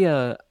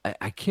I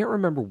can't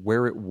remember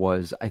where it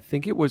was. I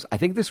think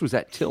this was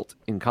at Tilt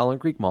in Collin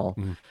Creek Mall.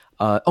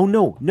 Oh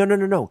no.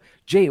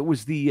 Jay, it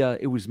was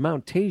it was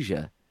Mount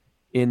Tasia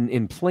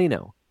in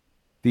Plano.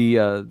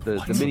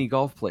 The mini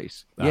golf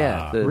place.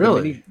 Yeah,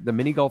 really? The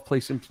mini golf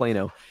place in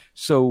Plano.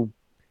 So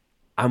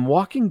I'm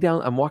walking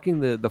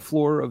the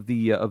floor of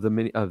the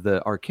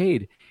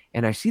arcade,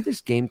 and I see this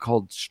game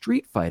called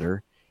Street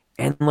Fighter,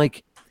 and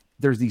like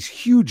there's these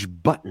huge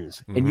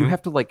buttons, and you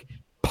have to like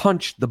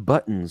punch the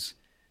buttons.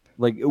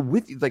 Like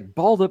with like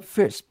balled up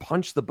fists,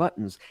 punch the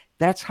buttons.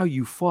 That's how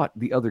you fought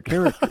the other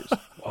characters.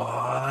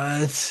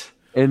 What?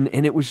 And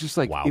it was just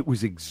like it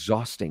was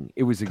exhausting.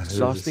 It was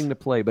exhausting to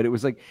play, but it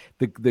was like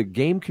the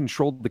game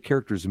controlled the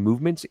characters'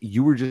 movements.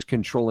 You were just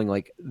controlling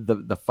like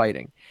the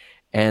fighting.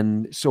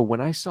 And so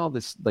when I saw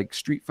this like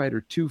Street Fighter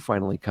 2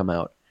 finally come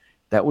out,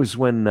 that was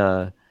when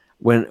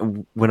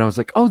when I was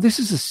like, oh, this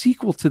is a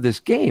sequel to this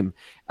game.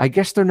 I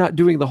guess they're not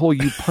doing the whole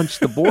you punch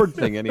the board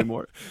thing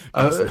anymore.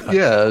 I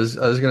was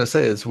gonna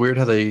say it's weird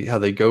how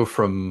they go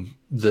from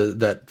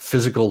that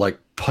physical like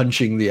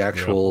punching the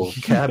actual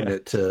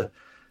cabinet to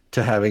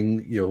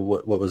having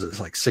what was it,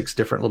 like 6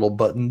 different little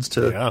buttons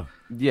to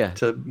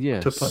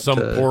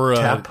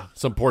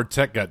some poor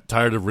tech got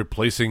tired of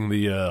replacing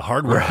the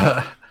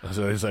hardware.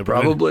 So he's like,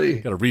 probably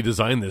got to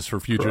redesign this for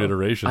future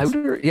iterations. I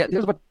wonder, I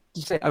was about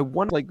to say, I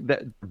wonder like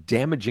that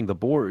damaging the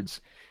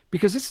boards,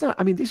 because it's not.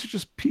 I mean, these are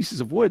just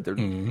pieces of wood.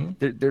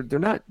 They're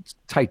not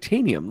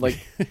titanium. Like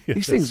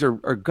these things are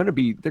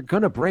they're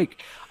gonna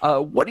break.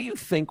 What do you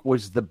think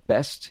was the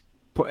best?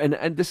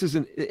 And this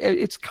isn't.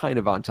 It's kind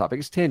of on topic.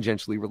 It's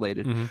tangentially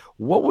related. Mm-hmm.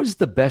 What was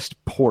the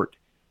best port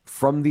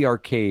from the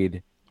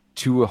arcade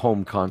to a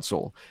home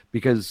console?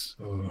 Because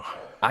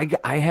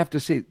I have to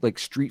say, like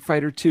Street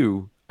Fighter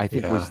 2, I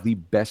think was the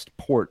best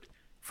port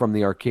from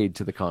the arcade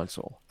to the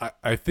console.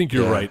 I think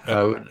you're right.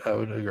 I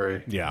would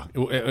agree. Yeah,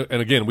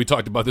 and again, we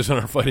talked about this on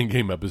our fighting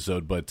game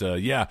episode, but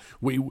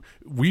we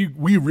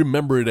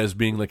remember it as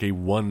being like a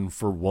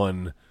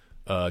 1-for-1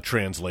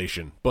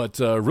 translation. But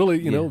really,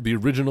 the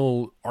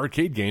original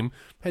arcade game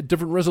had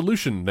different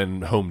resolution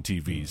than home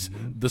TVs.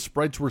 Mm-hmm. The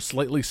sprites were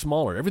slightly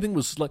smaller. Everything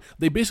was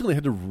they basically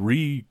had to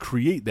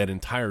recreate that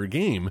entire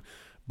game,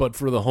 but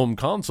for the home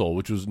console,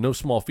 which was no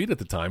small feat at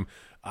the time.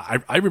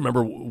 I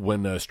remember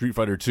when Street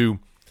Fighter 2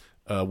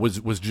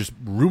 was just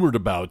rumored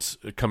about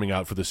coming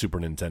out for the Super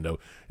Nintendo.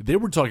 They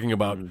were talking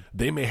about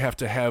they may have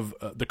to have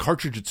the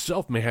cartridge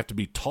itself may have to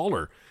be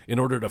taller in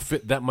order to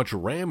fit that much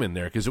RAM in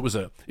there, because it was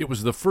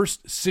the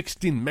first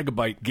 16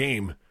 megabyte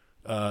game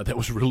that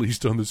was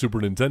released on the Super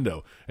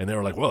Nintendo, and they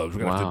were like, well, we're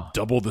going to have to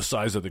double the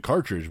size of the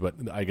cartridge, but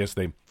I guess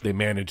they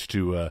managed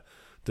to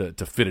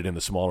fit it in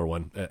the smaller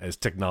one, as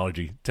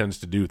technology tends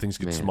to do. Things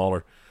get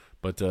smaller,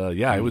 but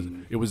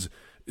it was.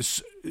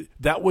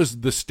 That was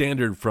the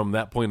standard from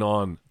that point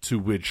on to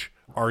which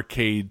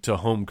arcade to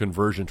home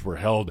conversions were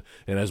held.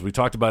 And as we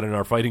talked about in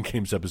our fighting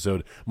games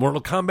episode,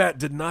 Mortal Kombat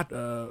did not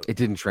it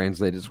didn't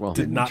translate as well.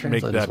 Did not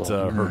make that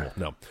hurdle.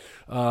 No.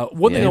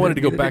 One thing I wanted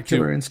to go back to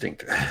Killer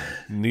Instinct.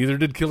 Neither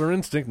did Killer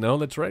Instinct. No,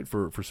 that's right,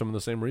 for some of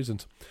the same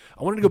reasons.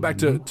 I wanted to go back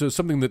to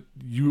something that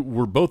you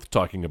were both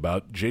talking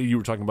about. Jay, you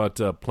were talking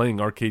about playing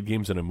arcade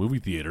games in a movie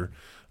theater,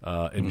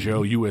 and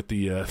Joe, you at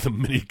the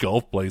mini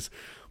golf place.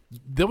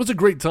 That was a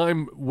great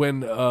time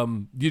when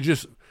you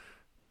just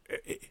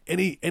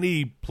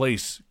any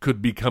place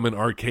could become an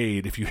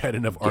arcade if you had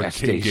enough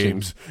arcade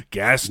games.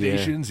 Gas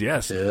stations,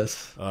 yes.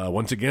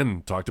 Once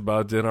again, talked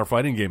about in our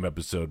fighting game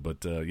episode,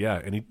 but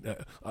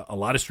a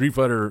lot of Street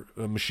Fighter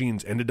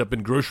machines ended up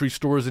in grocery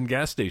stores and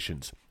gas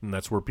stations, and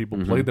that's where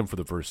people played them for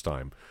the first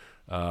time.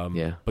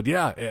 But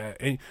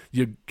and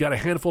you got a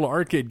handful of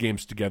arcade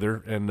games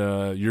together, and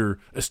your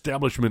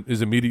establishment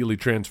is immediately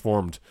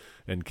transformed,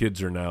 and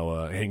kids are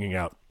now hanging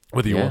out,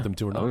 whether you want them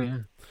to or not. Oh, yeah.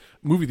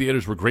 Movie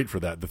theaters were great for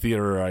that. The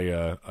theater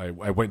I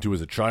went to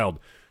as a child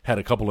had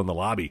a couple in the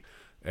lobby,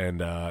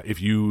 and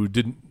if you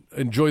didn't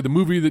enjoy the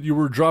movie that you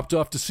were dropped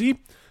off to see,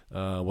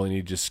 then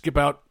you just skip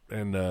out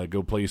and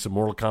go play some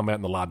Mortal Kombat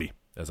in the lobby,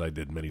 as I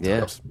did many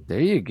times. There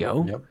you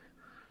go. Yep.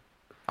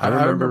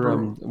 I remember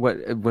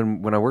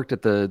when I worked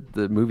at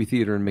the movie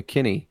theater in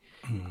McKinney,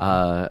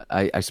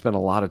 I spent a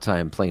lot of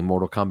time playing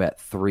Mortal Kombat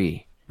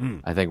 3.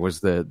 I think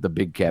was the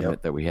big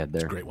cabinet that we had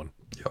there. It's a great one.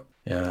 Yep.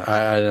 Yeah,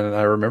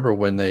 I remember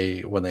when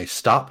they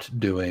stopped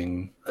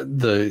doing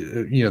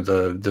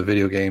the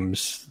video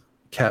games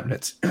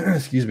cabinets,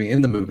 excuse me,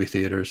 in the movie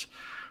theaters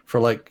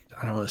for like,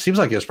 I don't know, it seems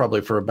like it's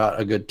probably for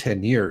about a good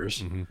 10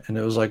 years, and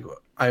it was like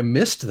I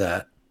missed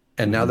that,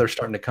 and now they're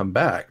starting to come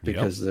back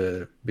because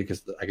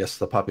I guess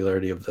the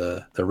popularity of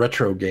the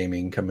retro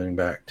gaming coming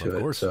back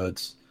to it. So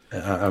it's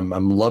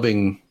I'm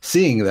loving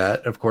seeing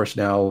that. Of course,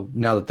 now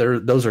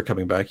that those are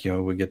coming back,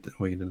 we get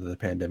into the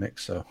pandemic,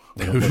 so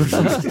we don't go to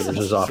theaters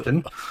as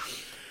often.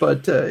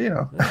 But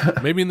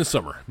maybe in the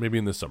summer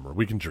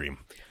we can dream.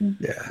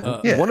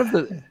 Yeah.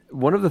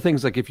 One of the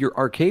things, like if your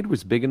arcade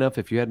was big enough,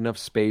 if you had enough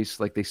space,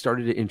 like they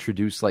started to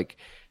introduce like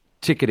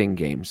ticketing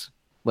games,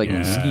 like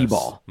skee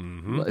ball,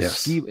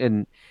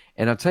 and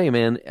I'll tell you,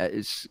 man,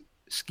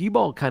 skee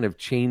ball kind of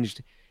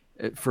changed,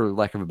 for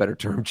lack of a better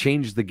term,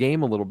 changed the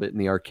game a little bit in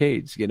the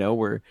arcades,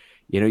 where,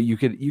 you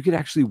could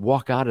actually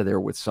walk out of there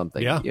with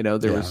something.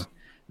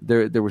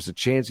 There was a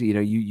chance,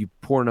 you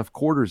pour enough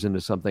quarters into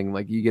something,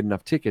 like you get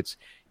enough tickets,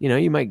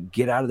 you might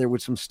get out of there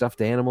with some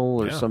stuffed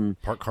animal or some,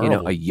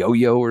 a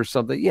yo-yo or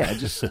something. Yeah.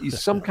 Just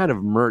some kind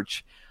of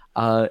merch.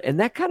 And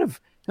that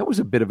was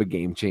a bit of a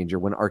game changer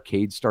when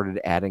arcades started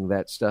adding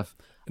that stuff.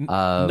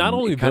 Not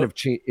only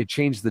it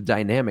changed the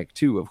dynamic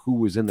too of who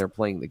was in there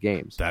playing the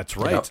games. That's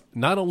right. Yep.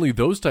 Not only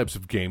those types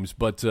of games,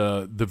 but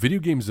the video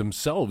games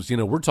themselves.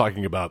 We're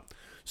talking about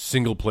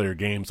single player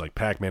games like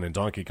Pac-Man and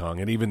Donkey Kong,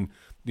 and even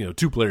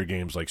 2-player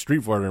games like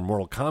Street Fighter and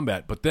Mortal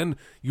Kombat. But then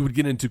you would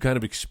get into kind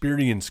of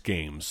experience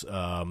games,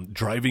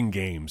 driving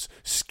games,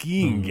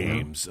 skiing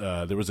games.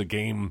 There was a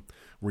game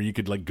where you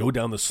could like go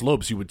down the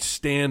slopes. You would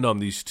stand on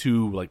these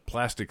two like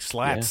plastic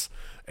slats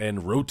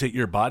and rotate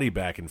your body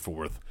back and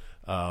forth.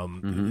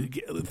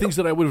 Things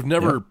that I would have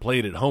never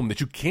played at home that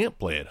you can't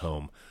play at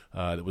home.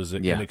 It was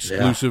an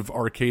exclusive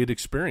arcade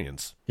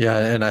experience. Yeah,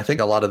 and I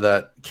think a lot of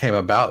that came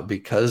about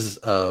because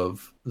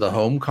of the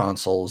home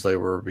consoles. They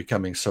were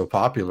becoming so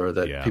popular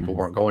that people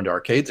weren't going to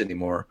arcades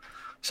anymore.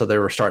 So they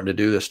were starting to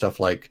do this stuff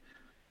like,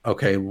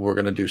 okay, we're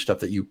going to do stuff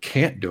that you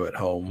can't do at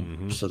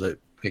home so that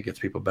it gets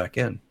people back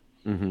in.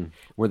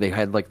 Where they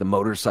had like the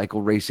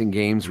motorcycle racing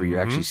games where you're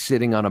actually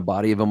sitting on a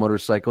body of a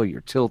motorcycle,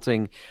 you're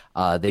tilting.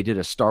 They did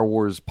a Star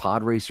Wars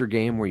pod racer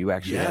game where you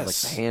actually have like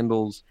the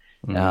handles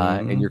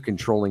and you're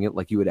controlling it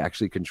like you would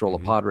actually control a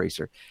pod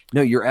racer.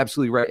 No, you're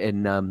absolutely right.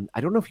 And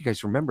I don't know if you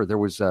guys remember, there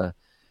was a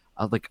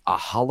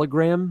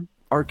hologram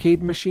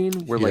arcade machine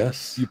where like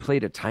you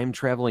played a time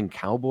traveling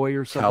cowboy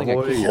or something.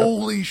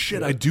 Holy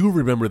shit, I do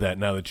remember that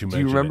now that you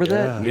mentioned it. Do you remember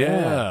that?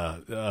 Yeah.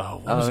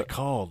 What was it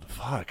called?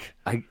 Fuck.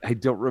 I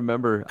don't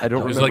remember. It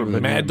was like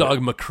Mad Dog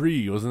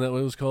McCree, wasn't that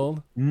what it was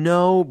called?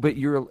 No, but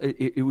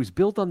it was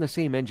built on the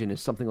same engine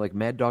as something like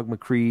Mad Dog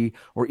McCree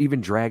or even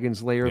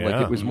Dragon's Lair. Yeah.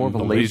 Like it was more of a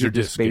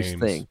Laserdisc based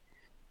thing.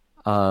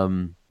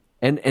 And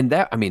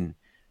that, I mean,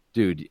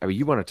 dude,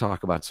 you want to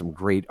talk about some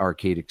great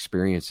arcade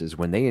experiences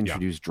when they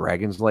introduced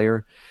Dragon's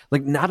Lair,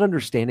 like not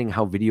understanding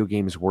how video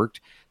games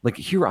worked. Like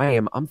here I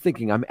am, I'm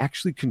thinking I'm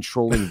actually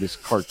controlling this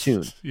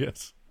cartoon.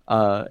 Yes.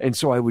 And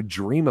so I would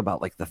dream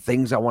about like the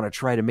things I want to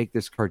try to make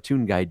this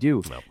cartoon guy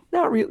do. No.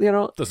 Not really,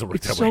 doesn't work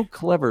it's that so way.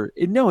 clever.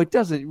 No, it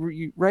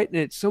doesn't. Right. And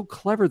it's so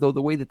clever though,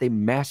 the way that they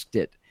masked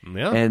it.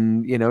 Yeah.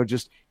 And,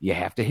 just, you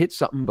have to hit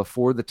something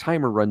before the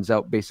timer runs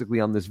out basically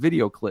on this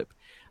video clip.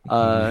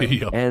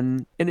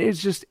 And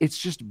it's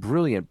just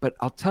brilliant. But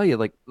I'll tell you,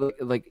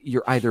 like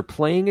you're either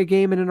playing a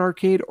game in an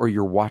arcade or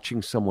you're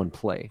watching someone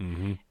play.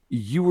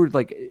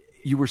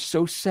 You were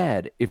so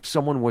sad if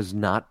someone was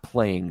not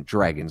playing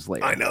Dragon's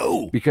Lair. I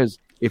know, because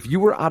if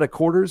you were out of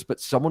quarters but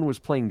someone was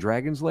playing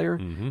Dragon's Lair,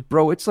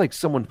 bro, it's like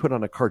someone put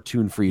on a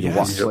cartoon for you to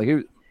watch.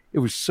 Like it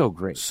was so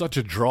great. Such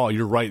a draw.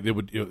 You're right. They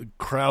would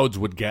crowds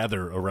would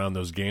gather around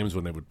those games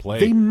when they would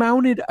play. They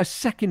mounted a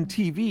second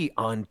TV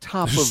on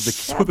top of the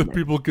so cabinet. that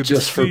people could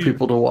just for see.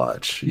 people to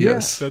watch.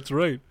 Yes, that's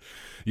right.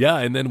 Yeah,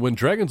 and then when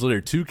Dragon's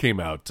Lair 2 came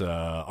out,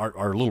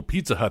 our little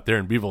Pizza Hut there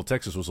in Beeville,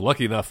 Texas, was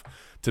lucky enough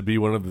to be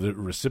one of the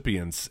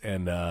recipients,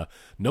 and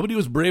nobody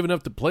was brave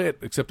enough to play it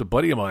except a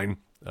buddy of mine.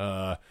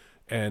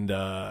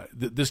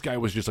 This guy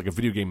was just like a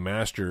video game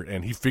master,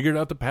 and he figured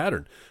out the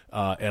pattern.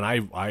 And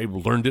I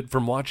learned it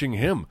from watching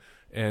him.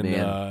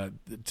 And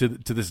to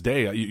this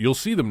day, you'll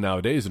see them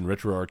nowadays in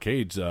retro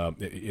arcades,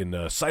 in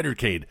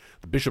Cidercade,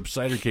 the Bishop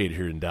Cidercade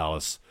here in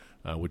Dallas,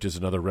 which is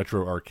another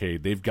retro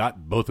arcade. They've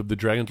got both of the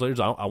Dragon's Lairs.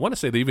 I want to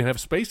say they even have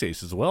Space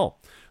Ace as well,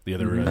 the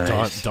other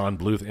Don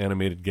Bluth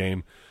animated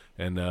game.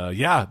 And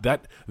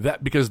that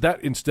because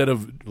that, instead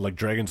of like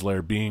Dragon's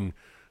Lair being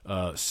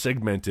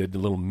segmented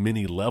little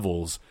mini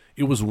levels,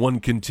 it was one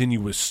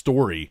continuous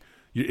story.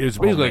 It was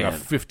basically like a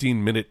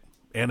 15-minute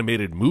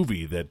animated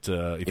movie that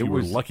if you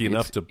were lucky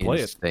enough to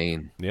play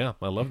insane. it. Yeah,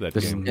 I love that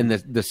game. And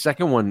the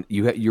second one,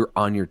 you're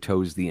on your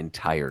toes the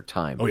entire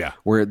time. Oh yeah.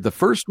 Where the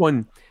first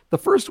one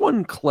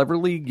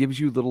cleverly gives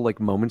you little like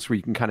moments where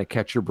you can kind of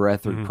catch your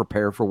breath or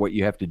prepare for what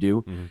you have to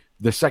do.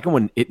 The second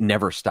one, it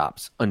never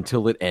stops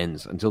until it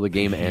ends, until the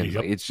game ends.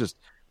 Like, it's just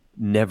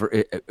never.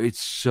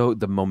 It's so,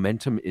 the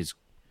momentum is.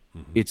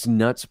 It's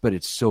nuts, but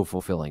it's so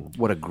fulfilling.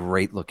 What a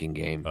great looking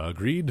game.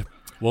 Agreed.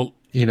 Well,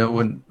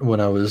 when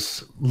I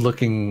was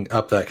looking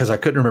up that, because I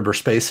couldn't remember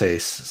Space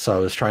Ace, so I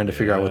was trying to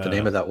figure out what the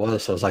name of that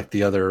was. So I was like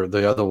the other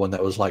one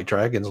that was like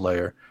Dragon's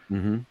Lair,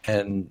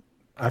 and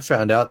I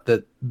found out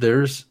that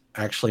there's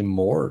actually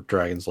more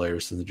Dragon's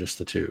Lairs than just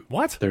the two.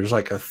 What? There's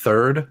like a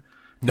third.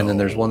 And then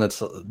there's one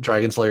that's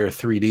Dragon's Lair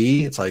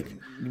 3D. It's like,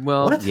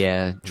 what?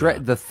 Yeah.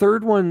 The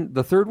third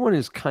one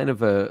is kind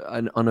of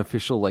an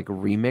unofficial like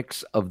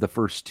remix of the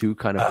first two,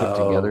 kind of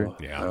put together.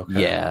 Yeah.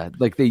 Okay. Yeah.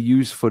 Like they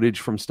use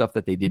footage from stuff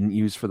that they didn't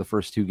use for the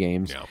first two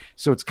games. Yeah.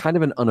 So it's kind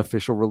of an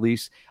unofficial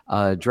release.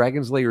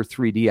 Dragon's Lair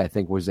 3D, I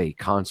think, was a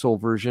console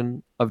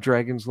version of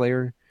Dragon's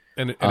Lair.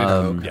 And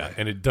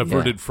it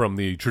diverted from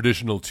the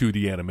traditional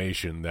 2D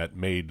animation that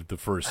made the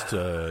first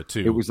two.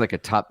 It was like a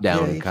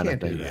top-down kind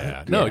of thing.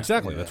 Yeah. No,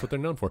 exactly. That's what they're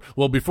known for.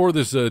 Well, before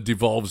this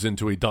devolves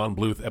into a Don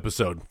Bluth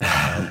episode,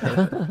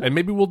 and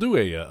maybe we'll do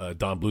a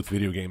Don Bluth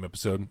video game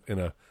episode in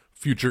a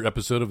future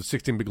episode of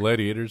 16-Bit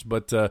Gladiators,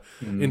 but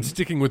in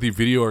sticking with the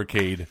video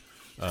arcade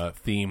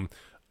theme,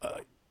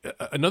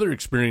 another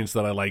experience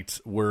that I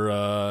liked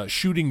were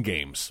shooting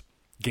games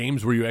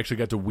where you actually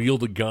got to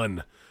wield a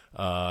gun.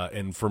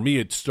 And for me,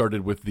 it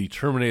started with the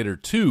Terminator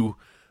 2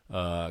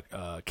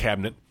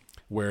 cabinet,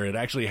 where it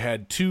actually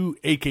had two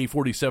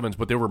AK-47s,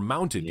 but they were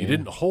mounted. You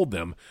didn't hold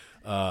them.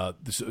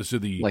 So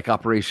like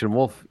Operation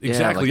Wolf.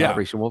 Exactly, like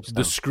Operation Wolf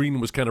style. The screen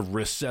was kind of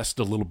recessed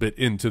a little bit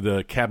into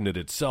the cabinet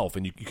itself,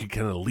 and you could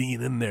kind of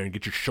lean in there and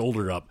get your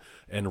shoulder up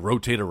and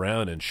rotate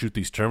around and shoot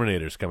these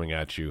Terminators coming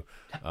at you.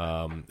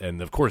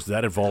 And, of course,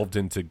 that evolved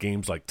into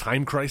games like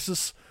Time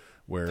Crisis,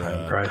 where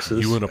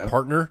you and a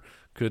partner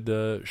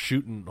could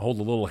shoot and hold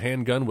a little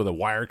handgun with a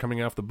wire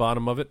coming off the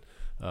bottom of it.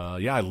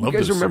 I love. You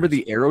guys this remember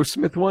series. the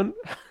Aerosmith one?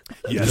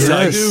 Yes,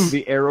 I do.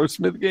 The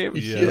Aerosmith game.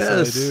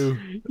 Yes, I do.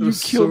 You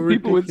killed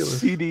people with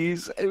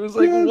CDs. It was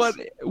like,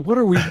 what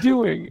are we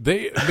doing?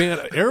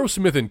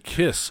 Aerosmith and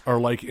Kiss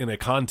are like in a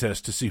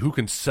contest to see who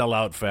can sell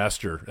out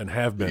faster, and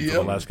have been for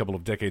the last couple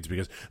of decades,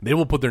 because they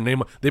will put their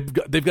name.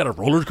 They've got a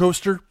roller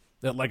coaster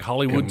at like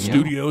Hollywood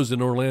Studios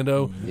in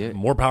Orlando. Yeah.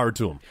 More power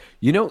to them.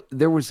 You know,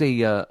 there was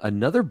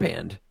another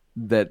band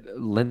that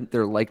lent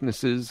their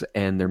likenesses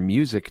and their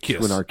music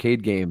to an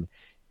arcade game,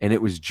 and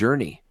it was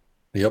Journey.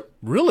 Yep.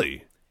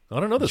 Really? I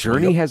don't know this.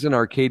 Journey has an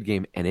arcade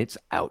game, and it's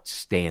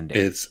outstanding.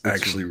 It's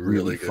actually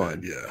really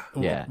fun. Yeah.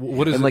 Yeah.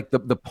 What is and it? like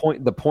the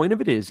point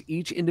of it is,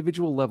 each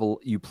individual level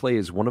you play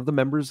as one of the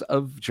members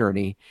of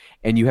Journey,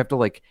 and you have to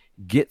like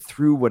get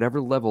through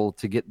whatever level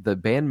to get the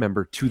band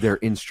member to their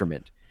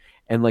instrument.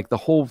 And like the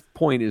whole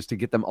point is to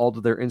get them all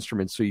to their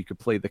instruments so you could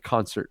play the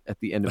concert at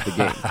the end of the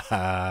game. That's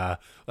fun.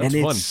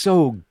 It's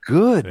so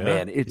good,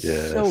 man. It's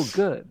so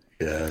good.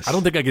 Yes. I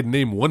don't think I could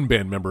name one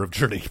band member of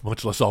Journey,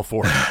 much less all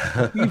four.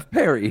 Steve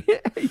Perry.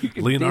 You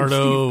can name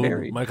Leonardo, Steve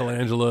Perry.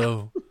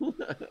 Michelangelo.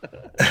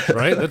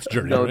 Right? That's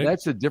Journey, No, right?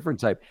 that's a different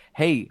type.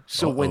 Hey,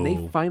 so when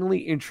they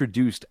finally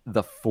introduced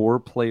the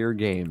 4-player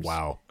games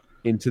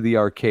into the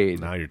arcade,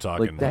 now you're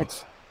talking. like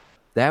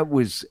that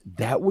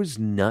was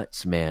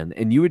nuts, man.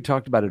 And you had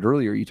talked about it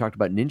earlier. You talked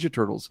about Ninja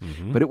Turtles,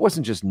 but it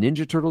wasn't just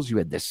Ninja Turtles. You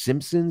had The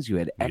Simpsons. You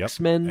had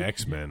X-Men.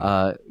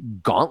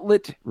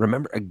 Gauntlet.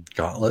 Remember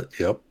Gauntlet?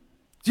 Yep.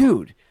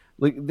 Dude,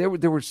 like there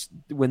was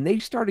when they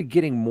started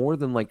getting more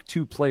than like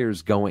 2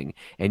 players going,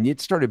 and it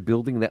started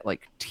building that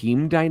like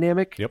team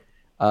dynamic. Yep.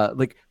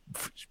 Like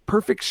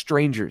perfect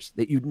strangers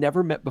that you'd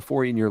never met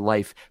before in your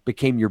life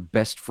became your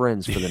best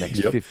friends for the next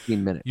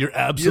 15 minutes. You're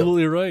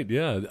absolutely right.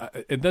 Yeah,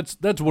 and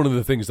that's one of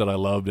the things that I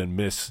loved and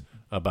miss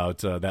about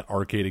that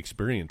arcade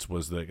experience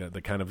was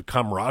the kind of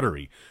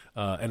camaraderie,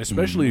 and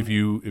especially if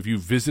you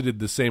visited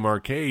the same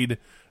arcade,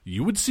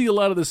 you would see a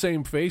lot of the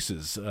same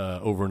faces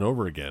over and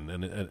over again.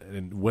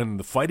 And when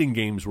the fighting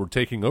games were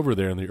taking over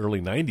there in the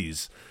early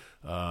 90s,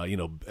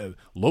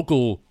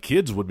 local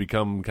kids would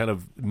become kind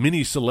of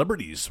mini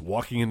celebrities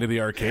walking into the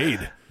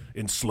arcade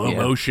in slow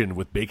motion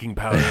with baking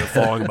powder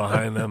falling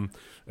behind them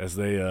as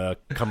they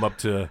come up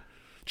to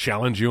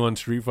challenge you on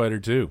Street Fighter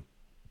 2.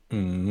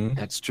 Mm-hmm.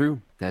 That's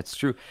true.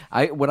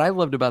 What I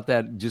loved about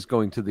that, just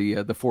going to the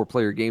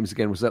 4-player games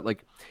again, was that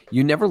like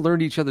you never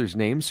learned each other's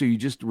names, so you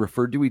just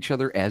referred to each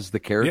other as the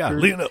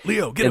character. Yeah,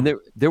 Leo, get him. And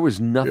there was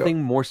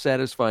nothing more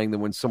satisfying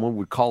than when someone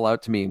would call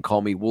out to me and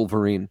call me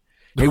Wolverine.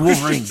 Hey,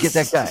 Wolverine, get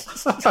that guy.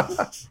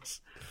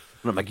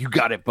 And I'm like, you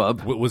got it,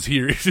 bub. Was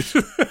he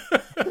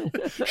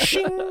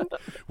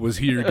was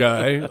he your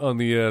guy on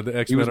the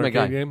X-Men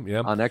arcade game?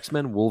 Yeah, on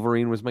X-Men,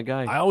 Wolverine was my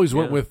guy. I always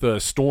went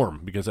with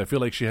Storm because I feel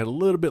like she had a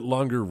little bit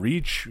longer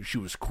reach. She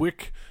was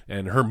quick,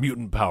 and her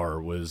mutant power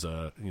was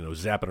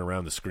zapping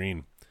around the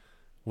screen.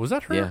 Was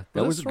that her? Yeah,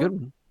 that was a good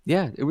one.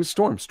 Yeah, it was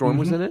Storm. Storm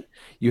was in it.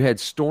 You had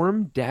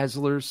Storm,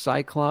 Dazzler,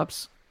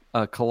 Cyclops,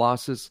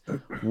 Colossus,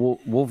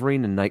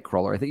 Wolverine, and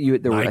Nightcrawler. I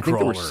think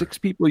there were 6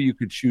 people you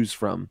could choose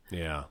from.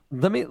 Yeah.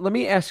 Let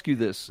me ask you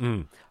this: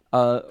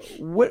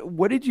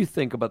 what did you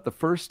think about the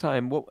first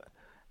time?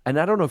 And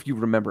I don't know if you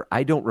remember.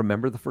 I don't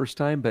remember the first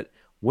time, but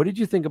what did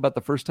you think about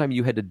the first time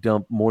you had to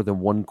dump more than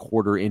 1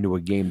 quarter into a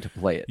game to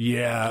play it?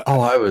 Yeah. Oh,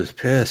 I was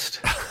pissed.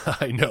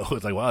 I know.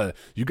 It's like, wow,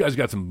 you guys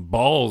got some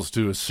balls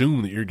to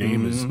assume that your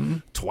game is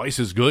twice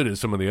as good as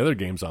some of the other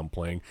games I'm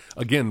playing.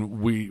 Again,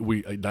 we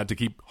not to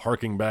keep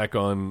harking back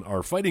on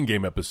our fighting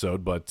game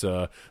episode, but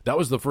that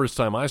was the first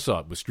time I saw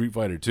it with Street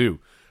Fighter 2,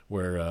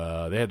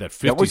 where they had that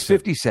 50 That was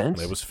 50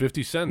 cents? It was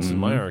 50 cents in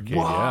my arcade,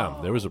 yeah.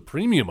 There was a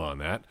premium on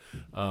that.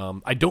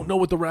 I don't know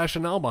what the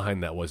rationale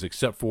behind that was,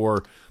 except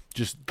for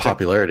just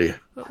popularity.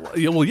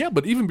 Well, yeah,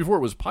 but even before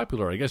it was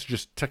popular, I guess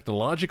just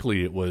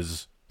technologically it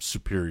was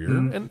superior,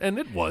 and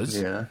it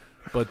was. Yeah.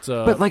 But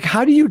like,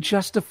 how do you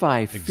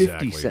justify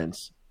 50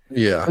 cents?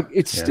 Yeah. Like,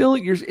 it's still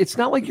it's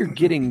not like you're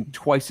getting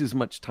twice as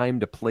much time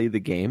to play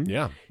the game.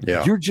 Yeah.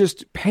 You're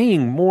just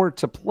paying more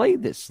to play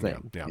this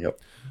thing. Yeah.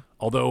 Yep.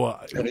 Although,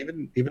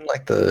 and even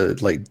like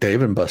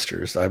Dave and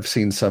Buster's, I've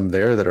seen some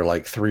there that are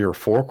like 3 or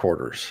 4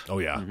 quarters. Oh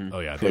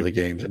yeah, for the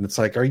games, and it's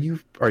like, are you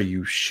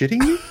shitting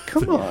me?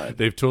 Come on.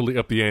 They've totally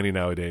upped the ante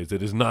nowadays.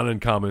 It is not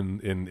uncommon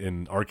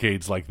in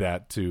arcades like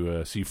that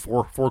to see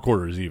four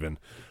quarters even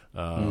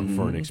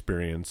for an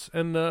experience.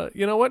 And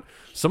you know what?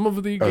 Some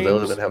of the games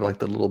they'll even have like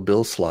the little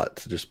bill slot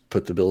to just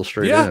put the bill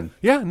straight in.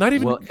 Yeah, not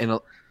even. Well,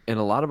 in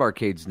a lot of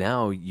arcades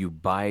now, you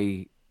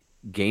buy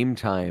game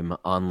time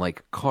on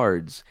like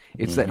cards.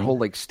 It's that whole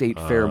like state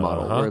fair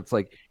model where it's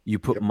like you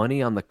put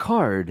money on the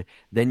card,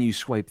 then you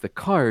swipe the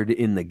card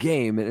in the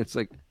game, and it's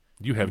like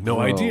you have no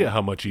idea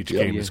how much each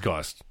game has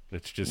cost.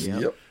 It's just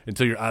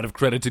until you're out of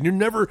credits, and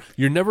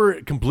you're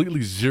never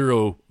completely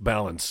zero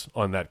balance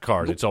on that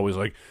card. It's always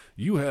like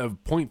you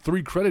have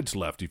 0.3 credits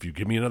left. If you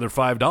give me another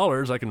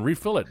 $5, I can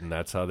refill it, and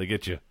that's how they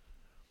get you.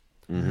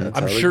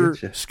 I'm sure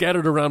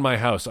scattered around my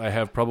house, I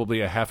have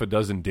probably a half a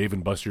dozen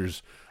Dave &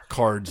 Buster's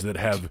cards that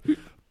have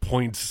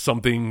points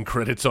something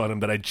credits on them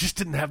that I just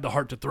didn't have the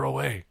heart to throw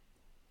away.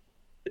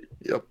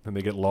 Yep. And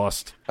they get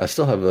lost. I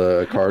still have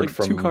a card like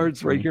from 2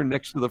 cards right here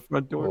next to the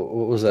front door.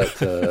 What was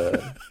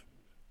that?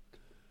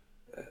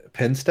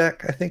 Pen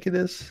Stack, I think it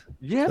is.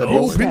 Yeah,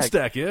 Pin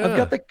Stack, yeah. I've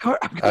got the card.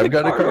 I've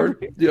got a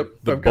card. Yep.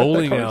 The I've got that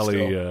bowling card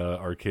alley still.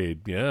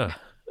 arcade, yeah.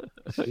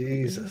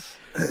 Jesus.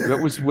 That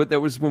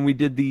was when we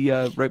did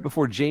the right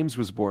before James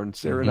was born.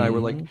 Sarah and I were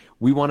like,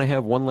 we want to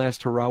have one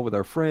last hurrah with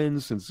our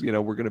friends since we're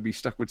going to be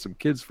stuck with some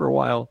kids for a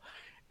while.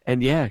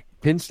 And yeah,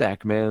 Pin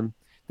Stack, man,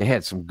 they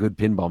had some good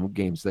pinball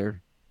games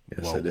there.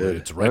 Yes, Well, I did.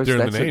 it's right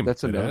there in the name.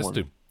 That's It another has one.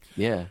 to.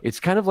 Yeah, it's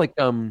kind of like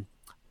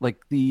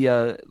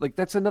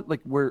that's another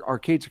like where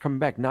arcades are coming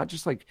back, not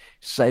just like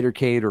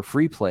Cidercade or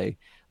Free Play,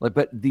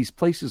 but these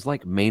places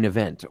like Main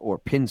Event or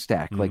Pin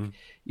Stack, like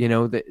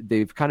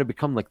they've kind of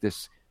become like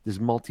this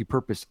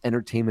multi-purpose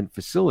entertainment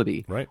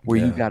facility, Right. where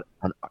you've got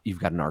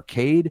an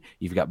arcade,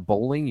 you've got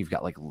bowling, you've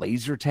got like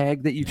laser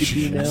tag that you could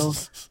do now.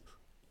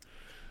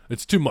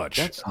 It's too much.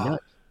 That's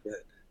nuts.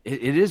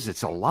 It is.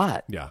 It's a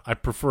lot. Yeah, I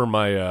prefer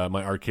my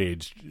my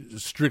arcades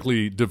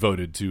strictly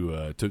devoted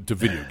to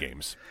video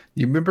games.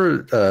 You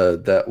remember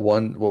that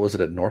one? What was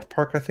it at North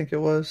Park? I think it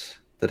was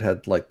that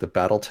had like the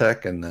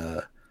BattleTech and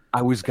the.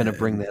 I was going to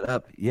bring that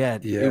up. Yeah.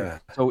 Yeah.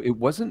 So it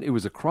wasn't. It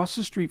was across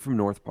the street from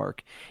North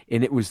Park,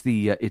 and it was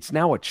the. It's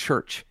now a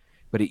church,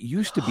 but it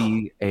used to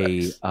be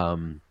It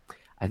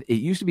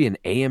used to be an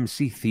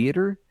AMC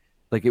theater.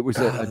 Like it was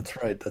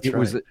that's right. It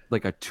was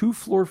like a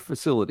 2-floor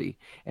facility,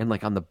 and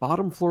like on the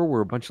bottom floor were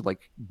a bunch of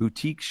like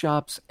boutique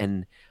shops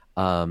and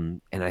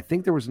I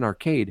think there was an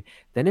arcade.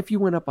 Then if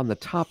you went up on the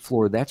top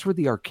floor, that's where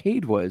the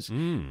arcade was,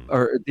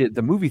 or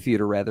the movie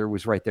theater rather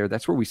was right there.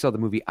 That's where we saw the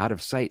movie Out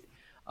of Sight.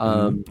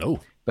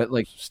 But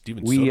like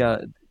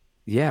Steven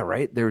yeah,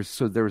 right. There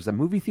was a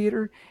movie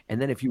theater,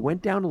 and then if you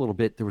went down a little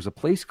bit, there was a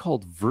place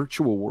called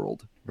Virtual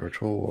World.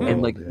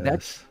 And like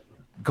that's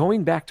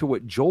going back to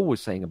what Joel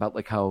was saying about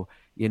like how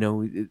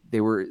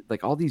they were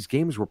like all these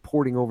games were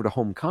porting over to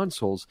home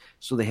consoles,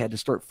 so they had to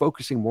start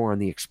focusing more on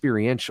the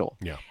experiential.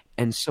 Yeah.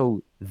 And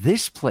so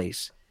this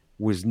place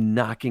was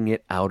knocking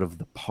it out of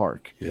the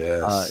park.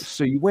 Yes.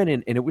 So you went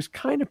in, and it was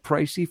kind of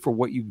pricey for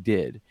what you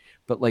did,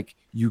 but like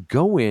you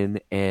go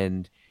in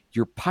and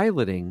you're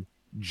piloting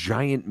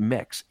giant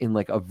mechs in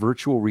like a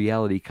virtual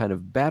reality kind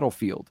of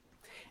battlefield.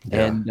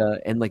 Yeah.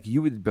 And like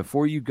you would,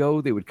 before you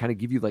go, they would kind of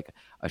give you like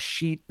a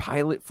sheet,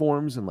 pilot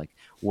forms, and like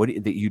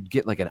that you'd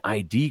get like an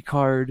ID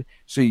card,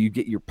 so you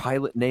get your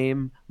pilot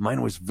name.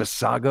 Mine was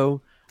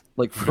Visago,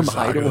 like from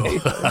Hideaway,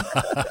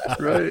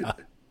 Right.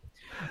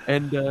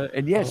 and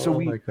yeah, so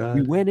we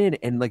God. went in,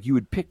 and like you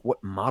would pick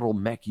what model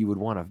mech you would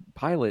want to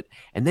pilot,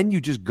 and then you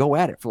just go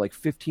at it for like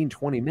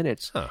 15-20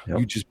 minutes.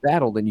 You just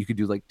battled, and you could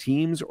do like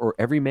teams or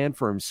every man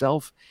for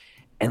himself,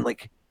 and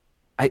like.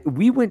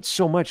 We went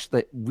so much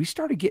that we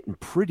started getting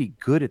pretty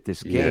good at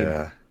this game.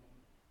 Yeah.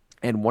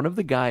 And one of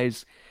the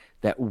guys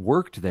that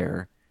worked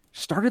there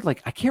started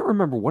like, I can't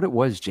remember what it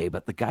was, Jay,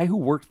 but the guy who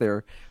worked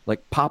there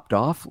like popped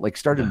off, like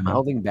started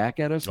mouthing back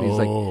at us. And he's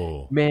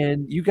like,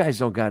 man, you guys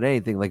don't got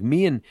anything. Like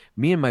me and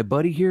my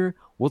buddy here,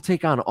 we'll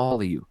take on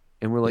all of you.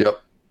 And we're like,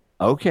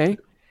 okay.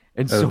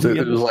 And so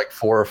it was like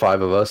 4 or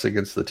 5 of us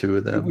against the 2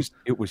 of them.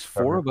 It was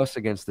 4 of us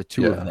against the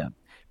 2 of them,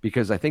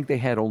 because I think they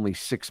had only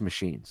 6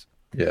 machines.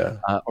 Yeah.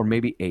 Or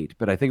maybe 8,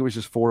 but I think it was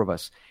just 4 of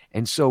us.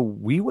 And so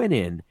we went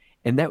in,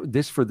 and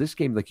for this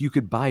game, like you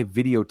could buy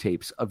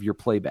videotapes of your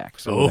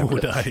playbacks.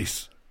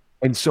 Nice.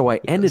 And so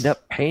I ended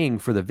up paying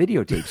for the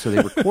videotape, so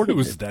they recorded it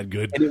was that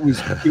good. And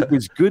it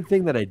was good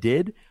thing that I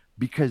did,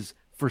 because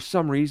for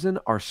some reason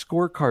our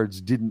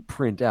scorecards didn't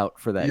print out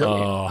for that game.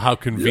 Oh, how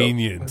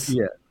convenient.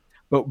 Yeah.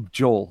 But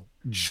Joel,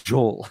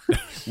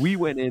 we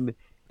went in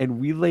and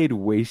we laid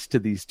waste to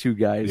these 2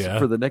 guys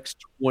for the next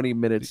 20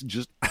 minutes,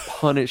 just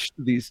punished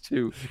these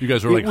 2. You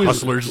guys were like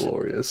hustlers.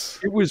 Glorious.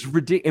 It was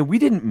ridiculous. And we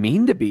didn't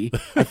mean to be.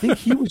 I think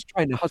he was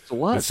trying to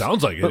hustle us. It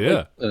sounds like it,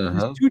 yeah.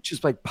 These 2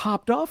 just like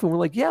popped off, and we're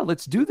like, yeah,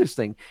 let's do this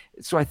thing.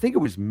 So I think it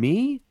was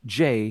me,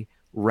 Jay,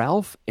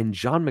 Ralph, and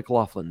John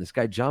McLaughlin, this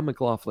guy John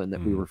McLaughlin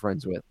that we were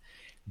friends with,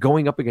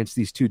 going up against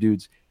these 2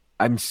 dudes.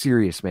 I'm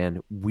serious,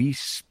 man. We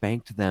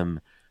spanked them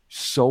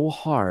so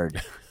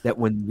hard that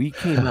when we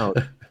came out,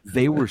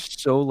 they were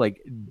so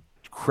like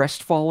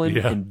crestfallen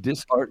and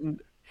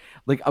disheartened.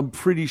 Like I'm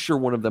pretty sure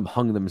one of them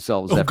hung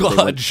themselves. Oh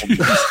God!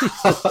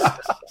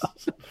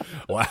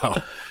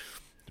 Wow.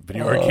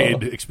 Video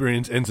arcade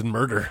experience ends in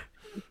murder.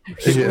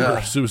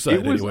 Suicide.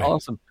 It was anyway.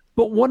 awesome.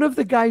 But one of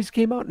the guys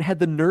came out and had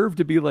the nerve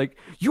to be like,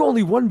 "You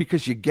only won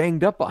because you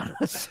ganged up on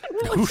us."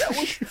 Like,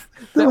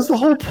 that was the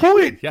whole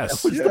point.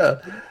 Yes.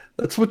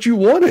 That's what you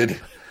wanted.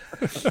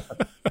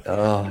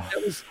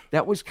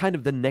 That was kind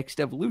of the next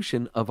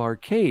evolution of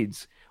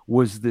arcades,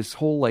 was this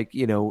whole like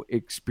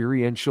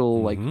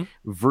experiential like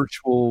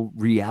virtual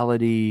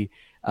reality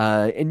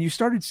And you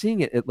started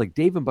seeing it at like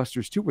Dave and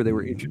Buster's too, where they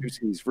were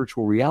introducing these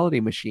virtual reality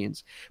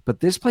machines. But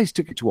this place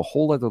took it to a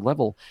whole other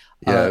level.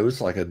 Yeah, it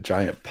was like a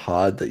giant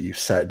pod that you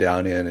sat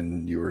down in,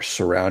 and you were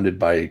surrounded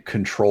by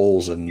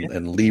controls and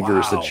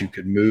levers that you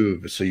could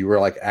move. So you were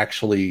like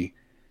actually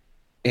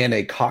in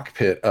a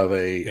cockpit of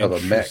a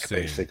mech,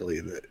 basically,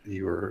 that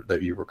you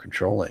were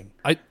controlling.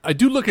 I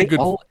do look at good,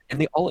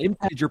 and they all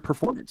impacted your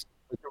performance.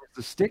 There was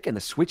the stick and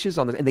the switches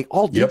on and they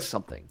all did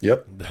something.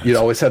 Yep. You'd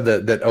always have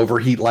that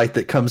overheat light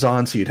that comes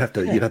on, so you'd have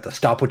to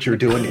stop what you're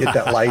doing, hit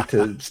that light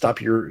to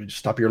stop your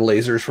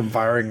lasers from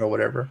firing or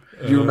whatever.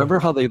 Do you remember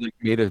how they like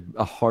made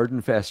a hard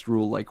and fast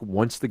rule? Like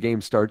once the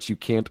game starts, you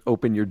can't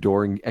open your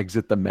door and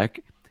exit the mech.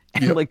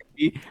 And like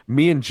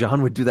me and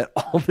John would do that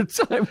all the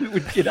time. We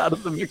would get out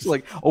of the mix,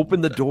 like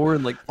open the door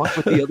and like fuck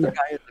with the other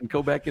guy and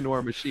go back into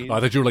our machine. I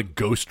thought you were like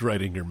ghost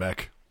riding your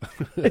mech.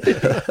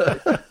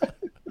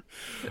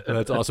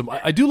 That's awesome.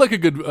 I do like a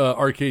good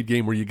arcade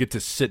game where you get to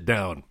sit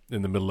down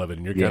in the middle of it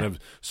and you're kind of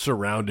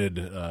surrounded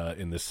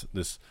in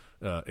this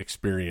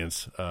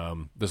experience.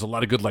 There's a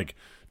lot of good like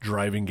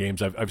driving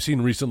games. I've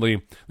seen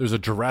recently. There's a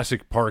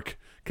Jurassic Park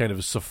kind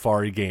of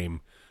safari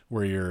game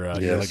where you're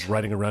like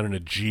riding around in a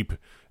Jeep.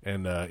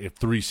 And at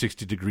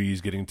 360 degrees,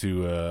 getting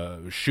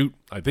to shoot,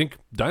 I think,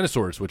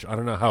 dinosaurs, which I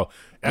don't know how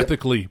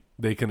ethically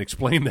they can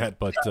explain that,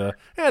 but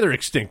they're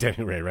extinct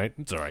anyway, right?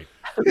 It's all right.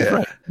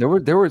 Yeah.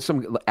 Right. There were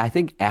some. I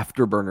think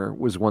Afterburner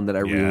was one that I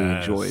really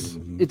enjoyed.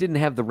 It didn't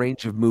have the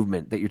range of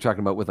movement that you're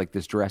talking about with like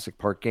this Jurassic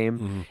Park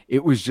game.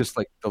 It was just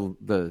like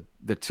the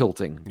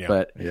tilting. Yeah.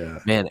 But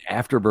man,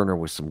 Afterburner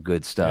was some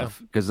good stuff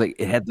because like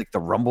it had like the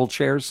rumble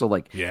chairs, so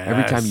like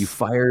every time you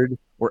fired.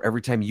 Or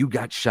every time you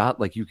got shot,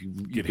 like you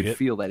could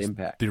feel that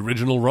impact. The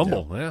original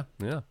rumble,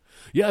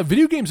 yeah.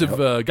 Video games have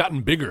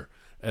gotten bigger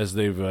as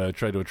they've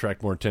tried to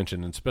attract more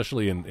attention, and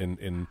especially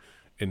in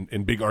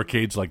big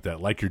arcades like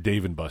that, like your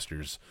Dave and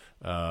Buster's,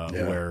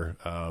 where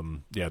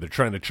they're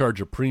trying to charge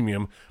a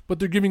premium, but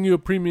they're giving you a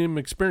premium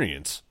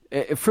experience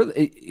for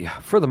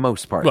the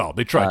most part. Well,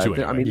 they try to.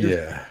 Anyway. I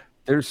mean,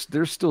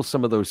 there's still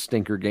some of those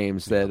stinker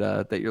games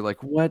that you're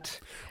like, what?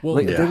 Well,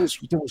 like, there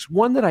was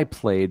one that I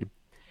played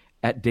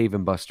at Dave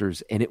and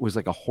Buster's, and it was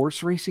like a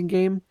horse racing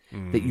game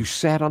that you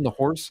sat on the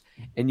horse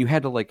and you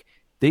had to like.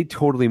 They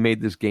totally made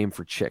this game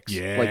for chicks.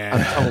 Yeah, like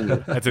I'm telling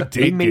you, that's a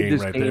date game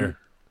right there.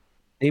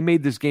 They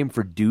made this game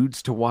for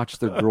dudes to watch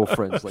their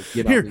girlfriends like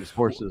get on these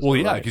horses. Well,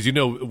 yeah, because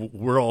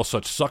we're all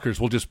such suckers.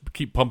 We'll just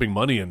keep pumping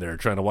money in there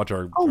trying to watch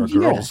our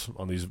girls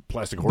on these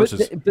plastic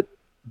horses.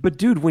 But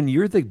dude, when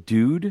you're the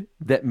dude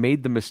that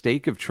made the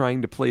mistake of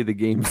trying to play the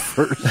game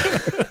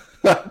first.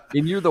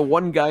 And you're the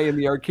one guy in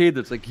the arcade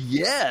that's like,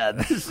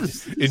 this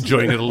is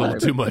enjoying it a little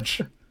too much.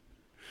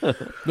 No,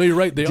 you're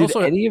right. They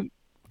also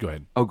go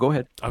ahead. Oh, go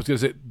ahead. I was going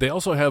to say they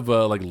also have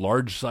like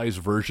large size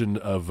version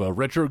of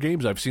retro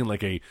games. I've seen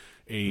like a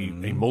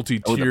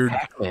multi-tiered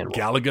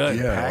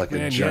Galaga, like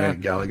a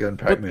giant Galaga and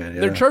Pac-Man.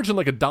 They're charging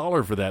like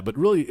 $1 for that, but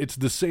really it's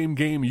the same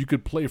game you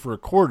could play for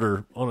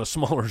 $0.25 on a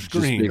smaller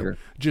screen,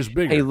 just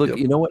bigger. Hey, look,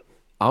 you know what?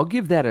 I'll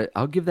give that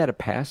a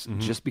pass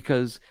just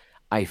because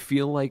I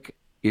feel like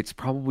it's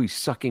probably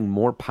sucking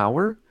more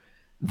power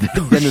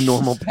than a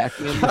normal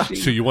Pac-Man machine.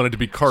 So you want it to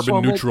be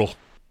carbon neutral.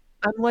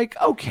 I'm like,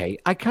 okay,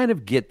 I kind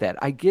of get that.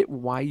 I get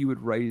why you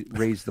would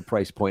raise the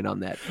price point on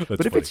that.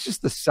 But if it's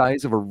just the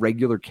size of a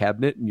regular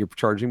cabinet and you're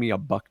charging me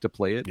 $1 to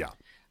play it,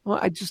 well,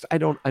 I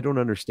don't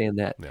understand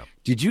that. Yeah.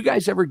 Did you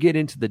guys ever get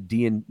into the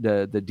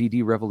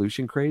DD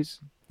Revolution craze?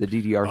 The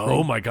DDR thing?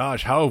 Oh my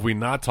gosh, how have we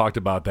not talked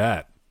about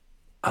that?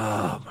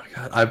 Oh my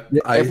god!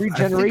 Every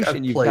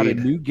generation, you've got a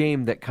new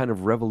game that kind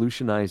of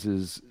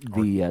revolutionizes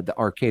the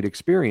arcade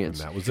experience.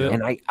 And that was it.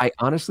 And I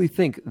honestly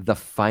think the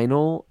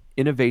final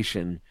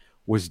innovation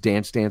was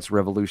Dance Dance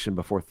Revolution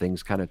before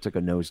things kind of took a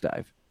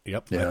nosedive.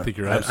 Yep, yeah. I think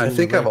you're absolutely I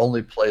think right. I've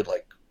only played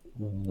like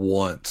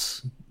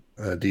once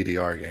a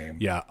DDR game.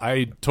 Yeah,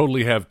 I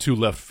totally have two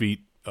left feet.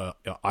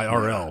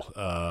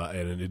 IRL,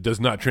 and it does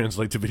not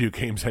translate to video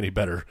games any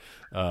better.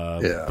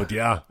 But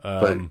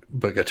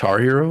Guitar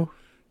Hero.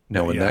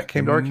 No, when that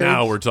came to arcades?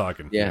 Now we're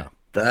talking. Yeah.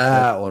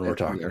 That one we're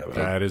talking about.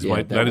 That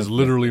is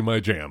literally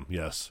my jam.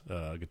 Yes,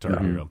 Guitar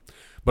Hero.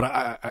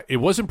 But it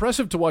was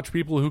impressive to watch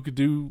people who could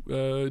do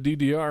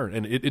DDR,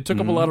 and it took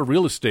up a lot of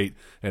real estate,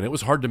 and it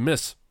was hard to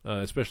miss,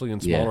 especially in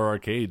smaller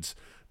arcades.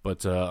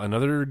 But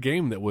another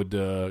game that would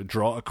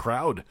draw a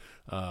crowd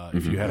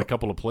if you had a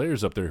couple of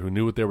players up there who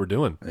knew what they were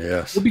doing.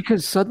 Yes. Well,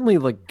 because suddenly,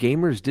 like,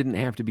 gamers didn't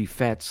have to be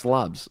fat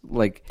slobs.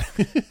 Like,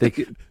 they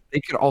could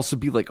also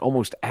be like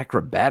almost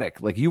acrobatic.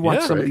 Like you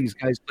watch some of these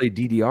guys play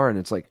DDR, and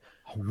it's like,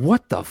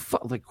 what the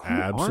fuck? Like, who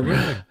absolutely.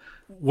 are you?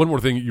 One more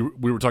thing,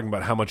 we were talking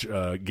about how much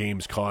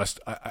games cost.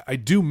 I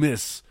do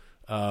miss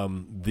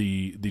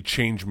the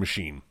change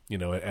machine. You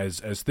know, as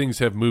things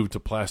have moved to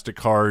plastic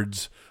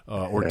cards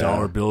or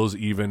dollar bills,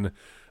 even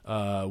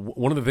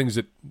one of the things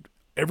that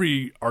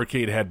every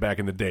arcade had back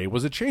in the day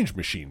was a change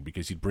machine,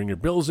 because you'd bring your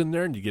bills in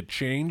there and you get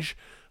change,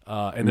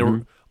 and they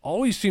were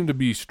always seemed to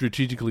be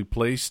strategically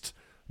placed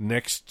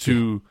next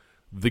to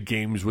the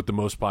games with the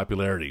most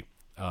popularity.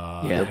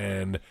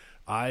 And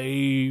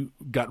I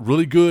got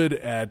really good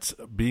at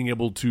being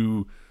able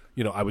to,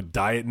 I would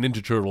die at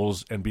Ninja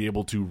Turtles and be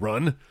able to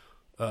run,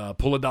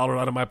 pull $1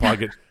 out of my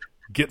pocket,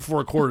 get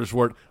 4 quarters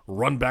for it,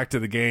 run back to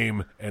the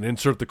game, and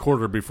insert the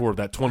quarter before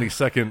that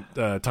 20-second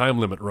time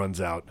limit runs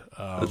out.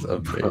 That's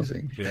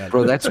amazing. Yeah.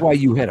 Bro, that's why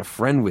you had a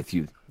friend with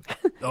you.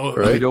 Oh,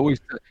 Right.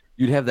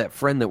 You'd have that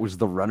friend that was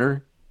the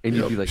runner, and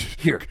you'd be like,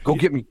 "Here, go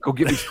get me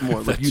some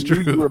more." Like you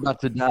knew you were about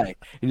to die,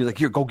 and you're like,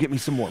 "Here, go get me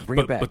some more. Bring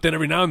it back." But then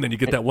every now and then you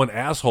get that one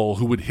asshole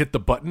who would hit the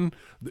button,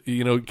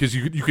 because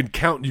you can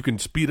count, you can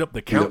speed up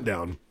the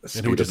countdown,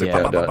 and it would just say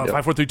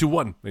 5, 4, 3, 2,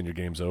 1, and your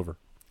game's over.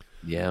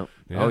 Yeah.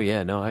 Oh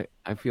yeah. No,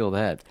 I feel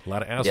that. A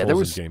lot of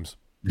assholes in games.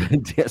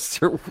 Yes,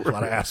 there were A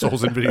lot of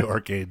assholes in video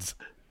arcades.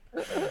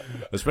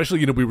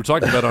 Especially, we were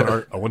talking about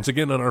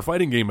on our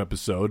fighting game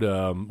episode,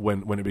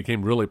 when it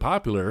became really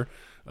popular,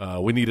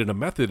 we needed a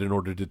method in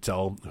order to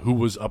tell who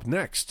was up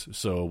next.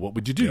 So what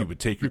would you do? You would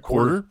take your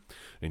quarter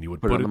and you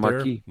would put it on the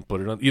marquee.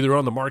 Put it on either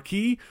on the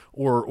marquee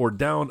or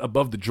down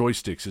above the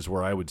joysticks is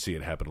where I would see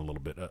it happen a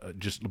little bit.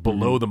 Just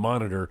below the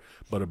monitor,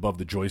 but above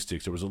the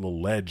joysticks, there was a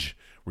little ledge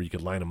where you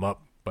could line them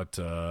up. But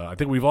I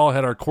think we've all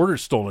had our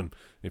quarters stolen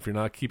if you're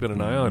not keeping an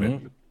eye on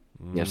it.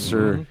 Yes,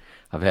 sir.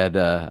 I've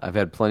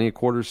had plenty of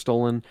quarters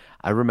stolen.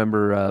 I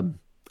remember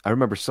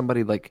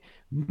somebody like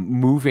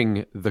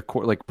moving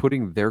like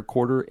putting their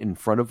quarter in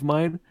front of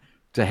mine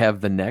to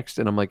have the next,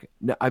 and I'm like,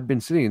 no, I've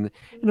been sitting,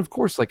 and of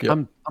course, like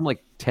I'm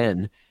like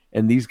 10,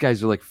 and these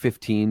guys are like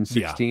 15,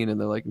 16, and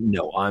they're like,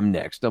 no, I'm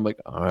next. I'm like,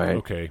 all right,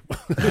 okay,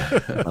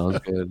 that was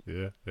good.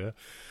 Yeah.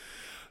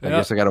 I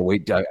guess I gotta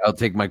wait. I'll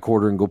take my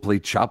quarter and go play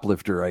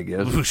Choplifter, I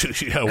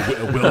guess. Yeah,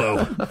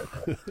 Willow.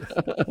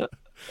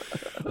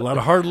 A lot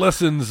of hard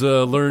lessons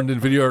learned in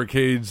video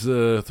arcades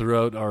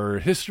throughout our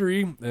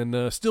history,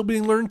 and still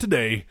being learned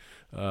today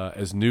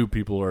as new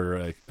people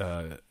are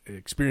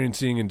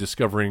experiencing and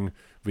discovering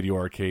video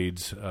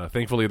arcades.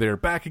 Thankfully, they're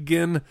back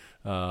again,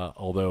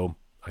 although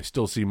I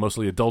still see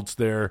mostly adults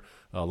there.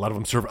 A lot of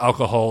them serve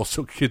alcohol,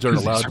 so kids aren't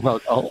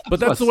allowed. But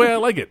that's the way I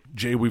like it.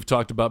 Jay, we've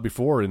talked about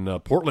before in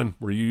Portland,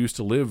 where you used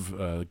to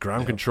live,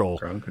 Ground Control.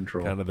 Ground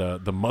Control. Kind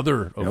of the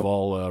mother of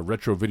all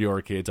retro video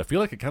arcades. I feel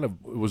like it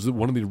was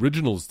one of the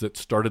originals that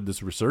started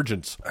this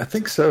resurgence. I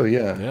think so,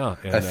 yeah. Yeah.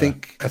 And, I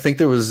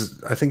think it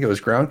was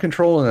Ground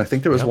Control, and I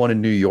think there was one in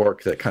New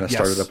York that kind of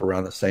started up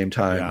around the same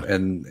time,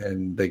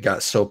 and they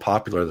got so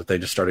popular that they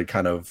just started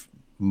kind of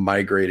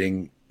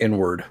migrating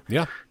inward.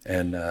 Yeah.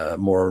 And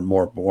more and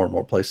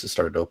more places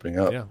started opening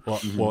up. Yeah.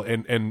 Well,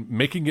 and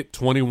making it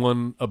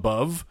 21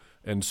 above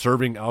and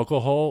serving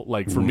alcohol,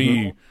 like for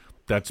me,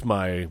 that's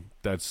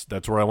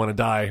where I want to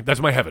die. That's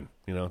my heaven.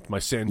 My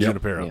San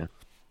Junipero. Yeah.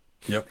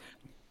 Yep.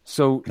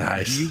 So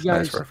Nice. you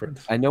guys, Nice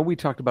reference. I know we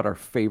talked about our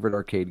favorite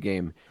arcade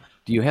game.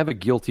 Do you have a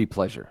guilty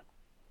pleasure?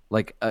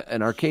 Like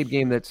an arcade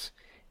game it's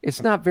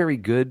not very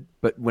good,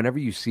 but whenever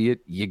you see it,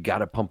 you got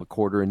to pump a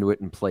quarter into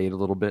it and play it a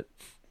little bit?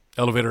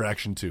 Elevator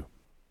Action 2.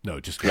 No,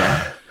 just kidding.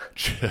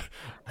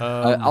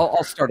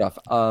 I'll start off.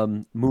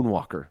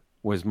 Moonwalker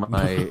is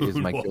my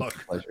guilty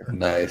pleasure.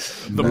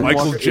 Nice. The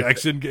Michael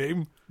Jackson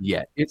game?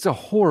 Yeah, it's a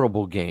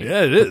horrible game.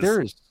 Yeah, it is. But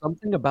there is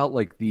something about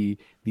like the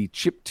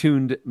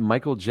chip-tuned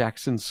Michael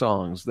Jackson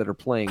songs that are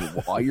playing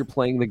while you're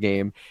playing the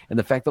game, and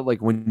the fact that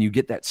like when you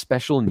get that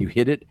special and you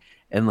hit it,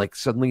 and like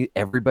suddenly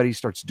everybody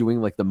starts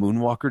doing like the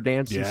Moonwalker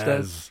dance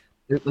instead.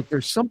 Like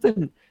there's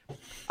something.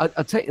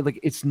 I'll tell you,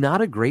 like it's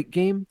not a great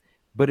game.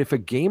 But if a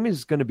game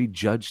is going to be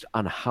judged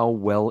on how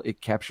well it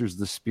captures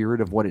the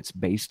spirit of what it's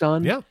based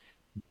on,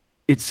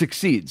 it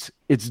succeeds.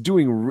 It's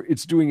doing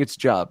its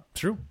job.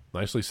 True.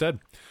 Nicely said.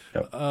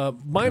 Yep.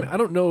 Mine, I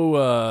don't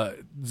know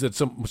is it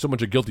so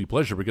much a guilty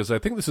pleasure, because I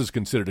think this is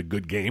considered a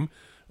good game.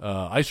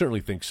 I certainly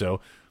think so.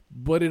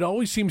 But it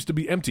always seems to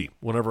be empty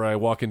whenever I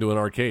walk into an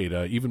arcade.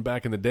 Even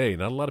back in the day,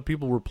 not a lot of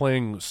people were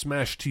playing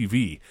Smash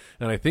TV.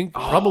 And I think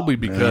probably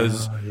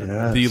because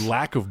the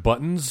lack of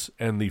buttons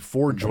and the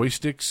 4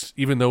 joysticks,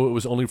 even though it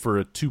was only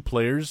for 2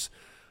 players,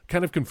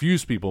 kind of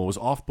confused people and was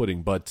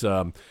off-putting. But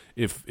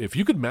if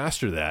you could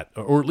master that,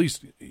 or at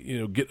least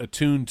get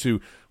attuned to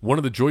one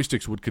of the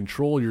joysticks would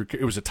control your.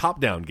 It was a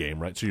top-down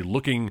game, right? So you're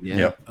looking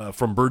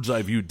from bird's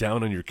eye view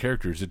down on your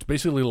characters. It's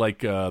basically like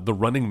the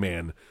Running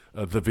Man,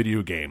 the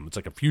video game. It's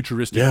like a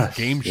futuristic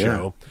game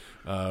show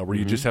where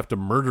you just have to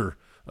murder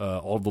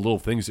all the little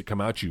things that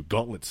come at you,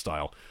 gauntlet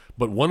style.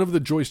 But one of the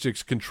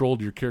joysticks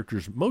controlled your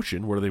character's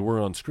motion, where they were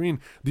on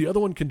screen. The other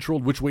one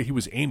controlled which way he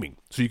was aiming.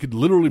 So you could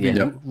literally be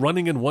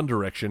running in one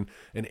direction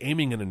and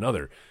aiming in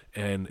another.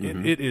 And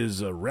it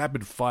is a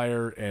rapid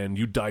fire, and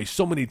you die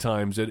so many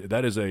times.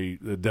 That is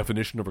the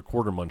definition of a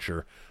quarter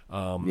muncher.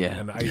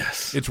 And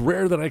it's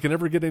rare that I can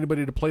ever get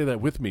anybody to play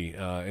that with me.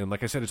 And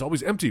like I said, it's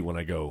always empty when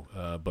I go.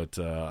 But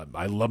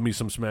I love me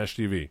some Smash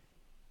TV.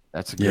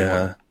 That's a good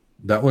one.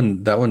 That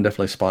one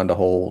definitely spawned a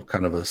whole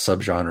kind of a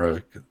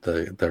subgenre.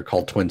 They're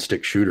called twin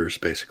stick shooters,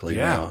 basically.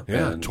 Yeah,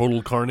 now. And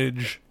Total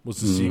Carnage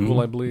was the sequel,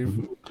 I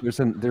believe. There's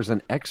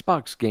an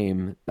Xbox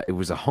game. It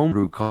was a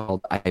homebrew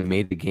called I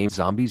Made the Game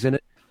Zombies in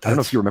it. I don't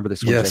know if you remember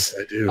this one. Yes,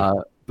 I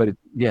do. But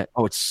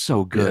it's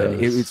so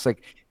good. Yes. It's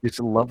like this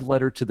love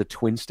letter to the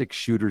twin stick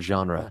shooter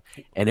genre,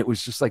 and it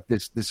was just like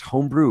this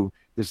homebrew,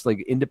 this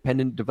like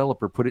independent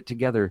developer put it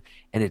together,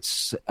 and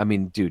I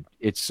mean, dude,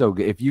 it's so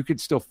good. If you could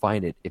still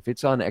find it, if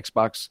it's on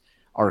Xbox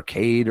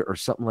Arcade or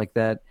something like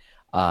that,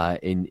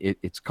 and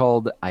it's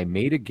called I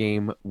Made a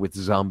Game with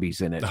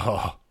Zombies in It.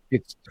 Oh,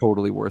 it's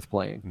totally worth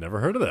playing. never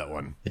heard of that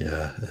one.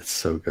 Yeah, it's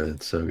so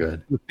good, so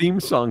good. The theme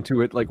song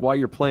to it, like while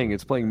you're playing,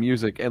 it's playing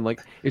music, and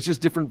like it's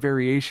just different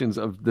variations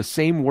of the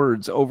same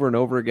words over and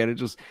over again. It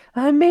just,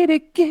 I made a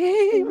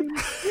game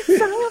with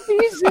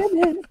zombies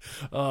in it.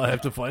 Oh, I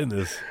have to find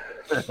this.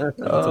 That's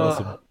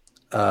awesome.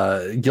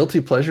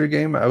 Guilty pleasure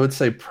game, I would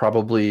say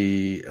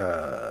probably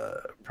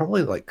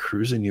like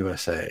Cruising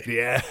USA.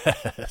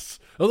 Yes.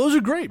 Oh, those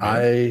are great,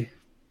 man.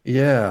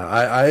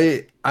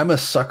 I'm a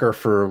sucker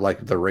for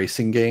like the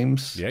racing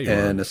games,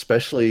 and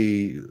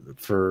especially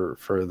for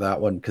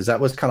that one, because that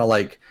was kind of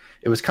like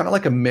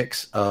a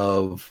mix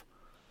of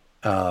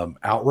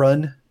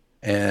Outrun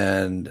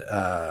and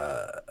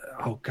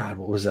oh god,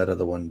 what was that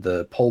other one?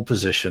 The Pole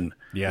Position.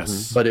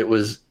 Yes, but it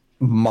was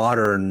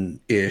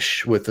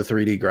modern-ish with the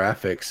 3D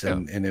graphics,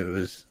 and it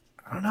was,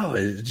 I don't know,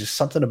 it's just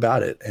something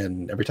about it.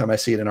 And every time I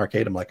see it in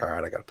arcade, I'm like, all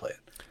right, I got to play it.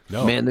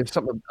 No. Man, there's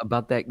something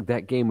about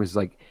that game was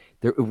like,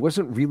 it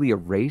wasn't really a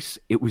race.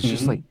 It was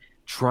just like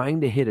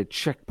trying to hit a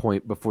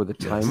checkpoint before the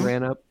time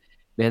ran up.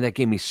 Man, that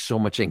gave me so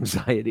much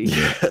anxiety.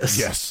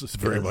 Yes,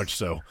 very much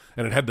so.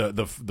 And it had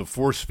the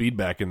force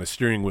feedback in the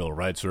steering wheel,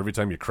 right? So every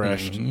time you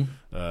crashed, you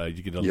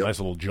get a nice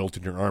little jolt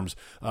in your arms.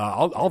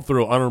 I'll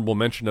throw honorable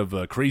mention of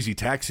Crazy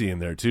Taxi in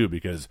there too,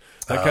 because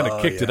that kind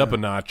of kicked it up a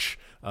notch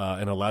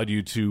and allowed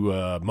you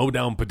to mow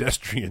down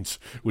pedestrians,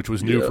 which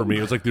was new for me.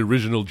 It was like the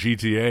original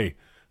GTA.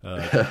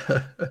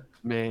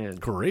 Man,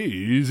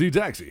 Crazy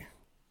Taxi.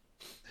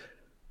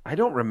 I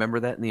don't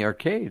remember that in the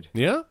arcade.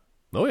 Yeah?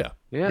 Oh, yeah.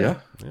 Yeah.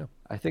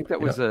 I think that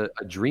was a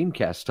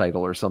Dreamcast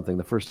title or something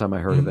the first time I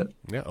heard of it.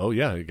 Yeah. Oh,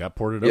 yeah. It got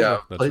ported Yeah,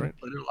 over. That's played right.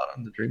 it a lot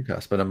on the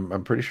Dreamcast, but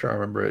I'm pretty sure I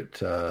remember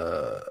it.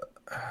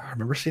 I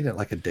remember seeing it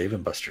like a Dave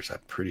and Buster's. I'm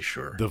pretty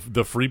sure.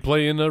 The free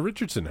play in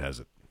Richardson has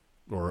it,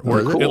 or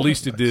Cool. at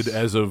least it did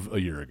as of a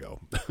year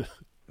ago.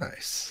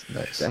 Nice.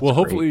 Well,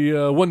 hopefully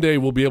one day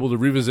we'll be able to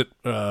revisit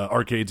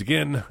arcades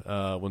again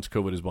once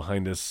COVID is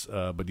behind us.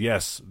 But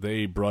yes,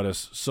 they brought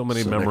us so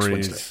many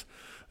memories.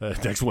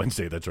 Next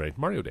Wednesday, that's right,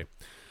 Mario Day.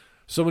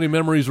 So many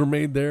memories were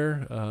made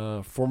there.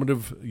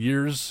 Formative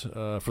years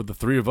for the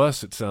three of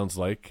us, it sounds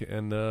like,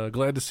 and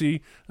glad to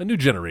see a new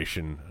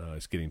generation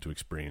is getting to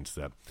experience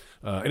that.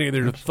 Any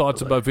other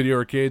thoughts about video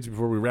arcades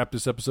before we wrap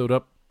this episode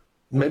up?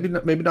 Maybe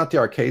not the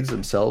arcades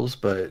themselves,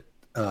 but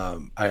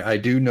I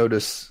do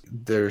notice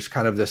there's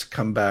kind of this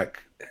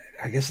comeback.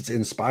 I guess it's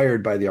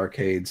inspired by the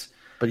arcades,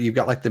 but you've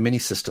got like the mini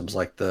systems,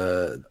 like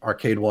the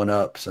Arcade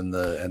 1-Ups and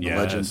the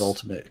Legends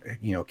Ultimate,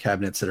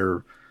 cabinets that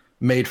are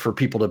made for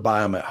people to buy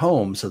them at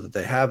home so that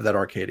they have that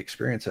arcade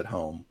experience at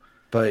home.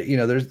 But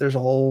there's a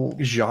whole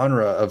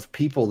genre of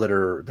people that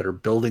are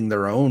building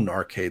their own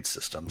arcade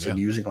systems and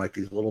using like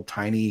these little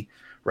tiny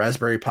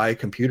Raspberry Pi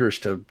computers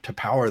to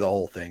power the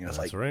whole thing. And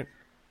it's right.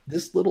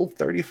 This little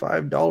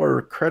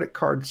 $35 credit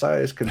card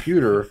size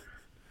computer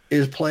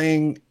is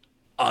playing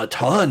a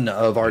ton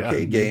of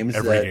arcade games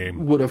that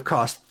would have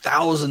cost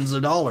thousands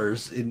of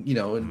dollars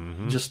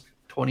in just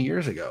 20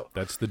 years ago.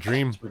 That's the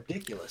dream. It's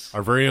ridiculous.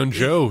 Our very own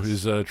Joe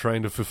is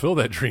trying to fulfill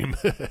that dream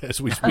as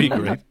we speak,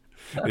 right?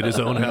 In his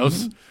own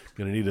house.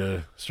 Going to need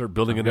to start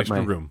building an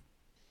extra room.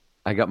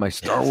 I got my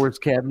Star Wars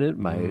cabinet,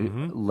 my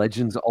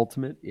Legends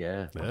Ultimate.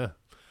 Yeah.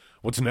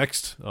 What's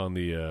next on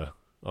the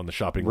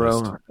shopping Bro,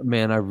 list?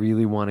 Man, I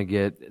really want to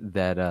get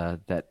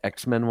that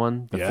X-Men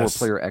one, the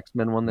 4-player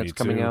X-Men one that's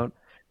coming out.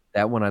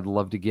 That one I'd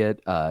love to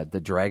get.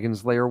 The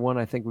Dragon's Lair one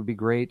I think would be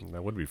great.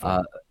 That would be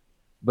fun.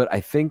 But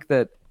I think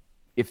that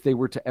if they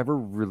were to ever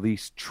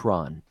release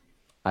Tron,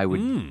 I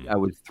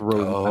would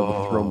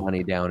throw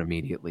money down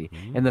immediately.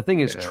 And the thing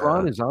is,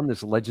 Tron is on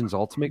this Legends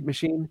Ultimate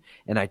machine,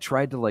 and I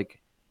tried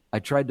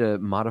to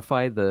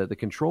modify the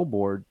control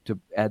board to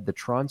add the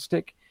Tron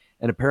stick,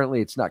 and apparently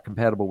it's not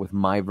compatible with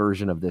my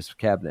version of this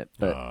cabinet.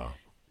 But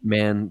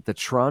man, the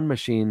Tron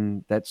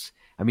machine,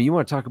 you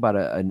want to talk about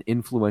an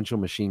influential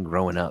machine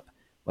growing up.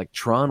 Like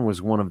Tron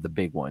was one of the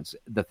big ones.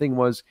 The thing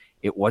was,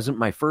 it wasn't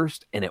my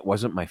first and it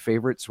wasn't my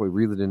favorite, so I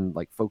really didn't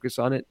focus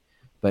on it.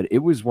 But it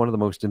was one of the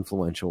most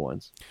influential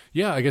ones.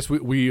 Yeah, I guess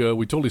we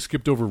totally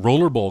skipped over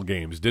rollerball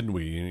games, didn't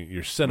we?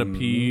 Your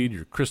Centipede,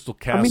 your Crystal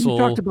Castle. You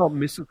talked about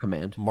Missile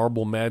Command,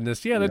 Marble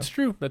Madness. Yeah, that's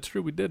true. That's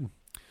true. We did.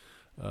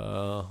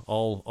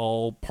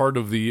 All part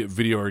of the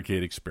video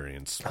arcade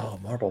experience. Oh,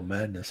 Marble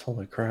Madness!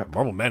 Holy crap!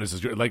 Marble Madness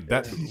is like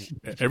that.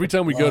 Every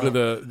time we go to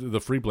the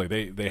free play,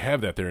 they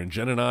have that there, and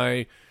Jen and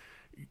I.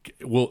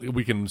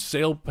 We can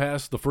sail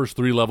past the first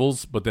 3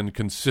 levels, but then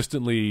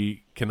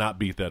consistently cannot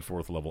beat that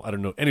 4th level. I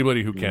don't know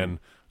anybody who can.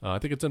 I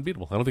think it's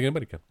unbeatable. I don't think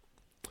anybody can.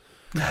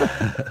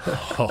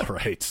 All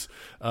right.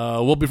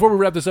 Well, before we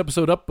wrap this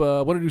episode up,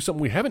 I want to do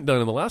something we haven't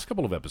done in the last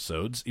couple of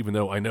episodes, even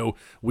though I know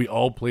we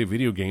all play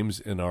video games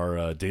in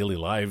our daily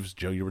lives.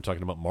 Joe, you were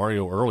talking about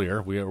Mario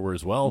earlier. We were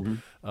as well.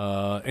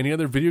 Any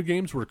other video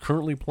games we're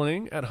currently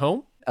playing at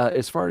home?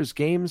 as far as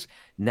games,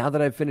 now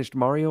that I've finished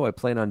Mario, I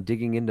plan on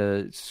digging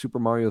into Super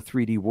Mario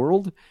 3D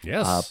World.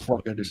 Yes.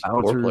 Bowser's,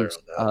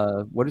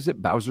 what is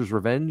it? Bowser's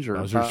Revenge or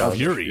Bowser's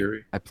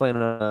Fury. I plan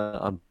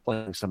on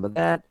playing some of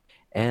that,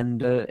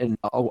 and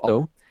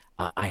also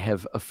I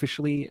have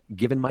officially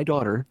given my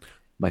daughter.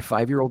 My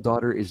 5-year-old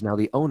daughter is now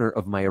the owner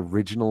of my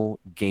original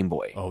Game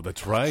Boy. Oh,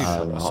 that's right.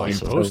 I saw you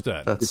post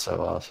that. That's so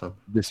awesome.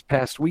 This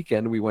past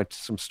weekend, we went to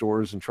some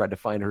stores and tried to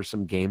find her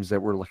some games that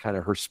were kind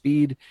of her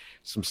speed,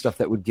 some stuff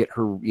that would get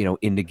her,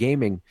 into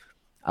gaming.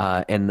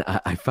 And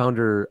I found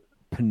her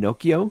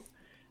Pinocchio,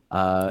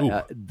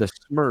 the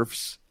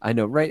Smurfs. I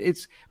know, right?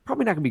 It's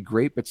probably not going to be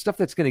great, but stuff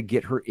that's going to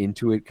get her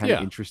into it, kind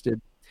of interested.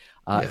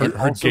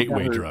 Her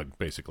gateway drug,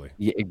 basically.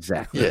 Yeah,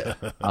 exactly.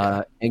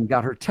 Yeah. And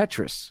got her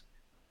Tetris.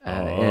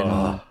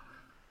 And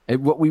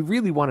what we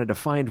really wanted to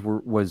find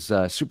was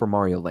Super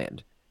Mario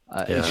Land.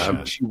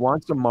 She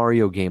wants a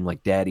Mario game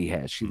like Daddy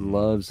has. She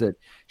loves it.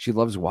 She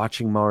loves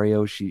watching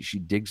Mario. She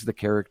digs the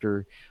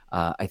character.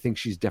 I think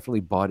she's definitely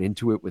bought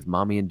into it with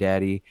Mommy and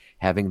Daddy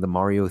having the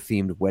Mario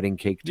themed wedding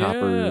cake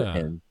topper.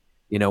 And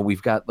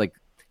we've got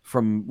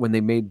from when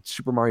they made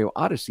Super Mario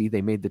Odyssey,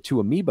 they made the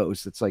 2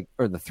 amiibos. It's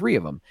or the 3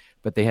 of them,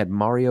 but they had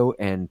Mario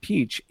and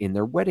Peach in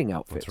their wedding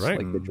outfits, right.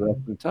 like the dress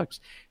and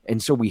tux.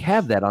 And so we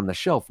have that on the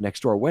shelf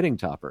next to our wedding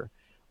topper.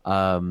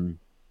 And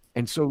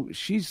so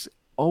she's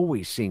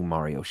always seeing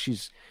Mario.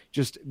 She's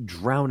just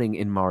drowning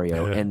in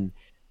Mario. Yeah. And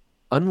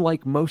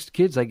unlike most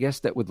kids, I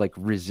guess, that would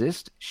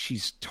resist,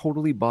 she's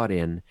totally bought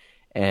in.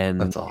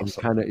 And, that's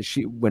awesome.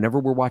 And whenever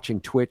we're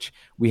watching Twitch,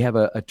 we have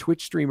a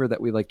Twitch streamer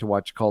that we like to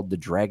watch called the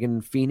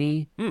Dragon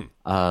Feeny.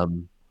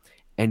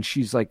 And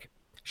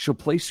she'll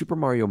play Super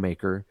Mario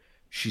Maker.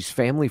 She's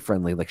family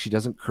friendly, she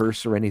doesn't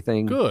curse or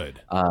anything.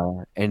 Good.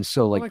 And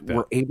so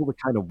we're able to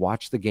kind of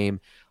watch the game.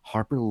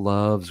 Harper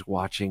loves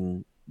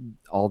watching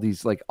all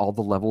these all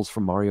the levels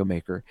from Mario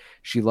Maker.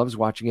 She loves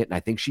watching it, and I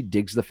think she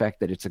digs the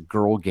fact that it's a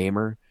girl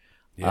gamer.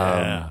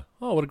 Yeah.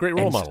 What a great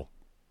role model.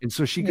 And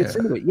so she gets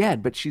into it. Yeah,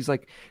 but she's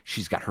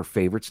got her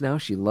favorites now.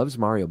 She loves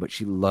Mario, but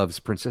she loves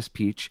Princess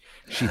Peach.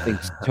 She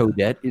thinks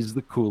Toadette is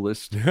the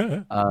coolest.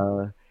 And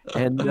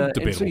so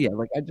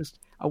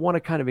I want to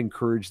kind of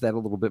encourage that a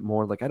little bit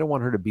more. I don't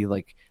want her to be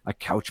a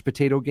couch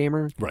potato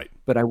gamer, right?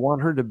 But I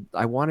want her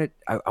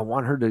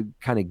to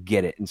kind of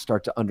get it and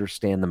start to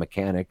understand the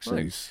mechanics.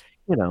 Nice.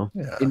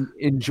 And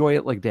enjoy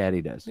it like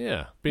Daddy does.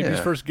 Yeah, baby's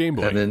first Game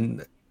Boy. And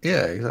then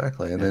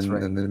exactly. And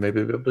then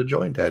maybe be able to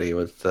join Daddy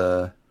with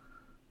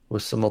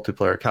some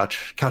multiplayer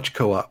couch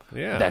co-op.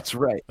 Yeah, that's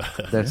right.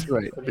 That's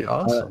right. That'd be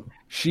awesome.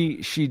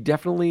 She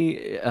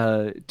definitely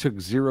took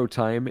zero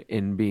time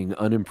in being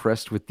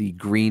unimpressed with the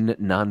green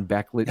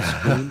non-backlit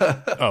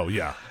screen. Oh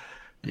yeah,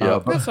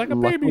 that's like a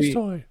baby's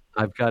toy.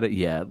 I've got it.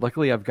 Yeah,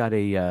 luckily I've got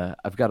a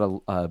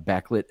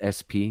backlit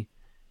SP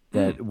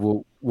that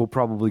we'll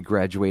probably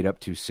graduate up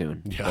to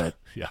soon.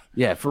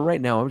 Yeah. For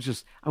right now,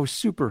 I was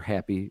super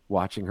happy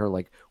watching her.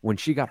 When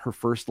she got her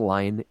first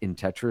line in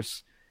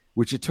Tetris,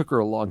 which it took her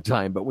a long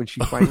time, but when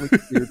she finally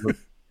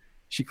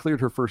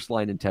cleared her first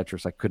line in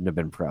Tetris, I couldn't have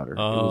been prouder.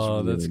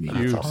 Oh, that's cute.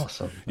 That's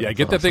awesome. Yeah,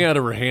 get that thing out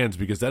of her hands,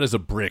 because that is a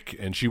brick,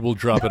 and she will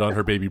drop it on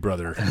her baby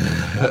brother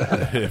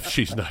if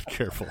she's not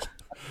careful.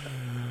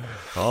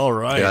 All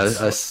right.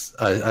 Yeah,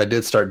 I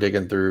did start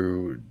digging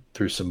through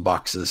some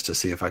boxes to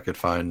see if I could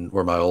find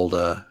where my old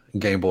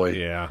Game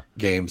Boy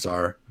games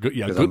are. Good,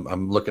 yeah,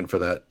 I'm looking for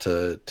that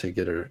to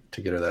get her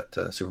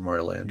that Super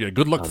Mario Land. Yeah,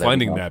 good luck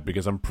finding that,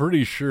 because I'm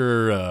pretty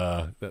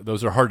sure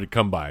those are hard to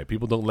come by.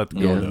 People don't let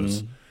go of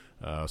those.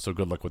 So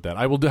good luck with that.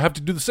 I will have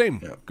to do the same.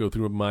 Yeah. Go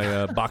through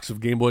my box of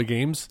Game Boy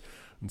games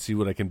and see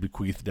what I can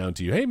bequeath down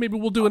to you. Hey, maybe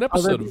we'll do an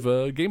episode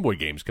of Game Boy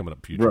games coming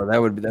up future. Bro,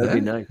 that would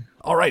be nice.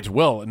 All right.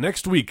 Well,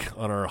 next week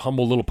on our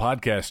humble little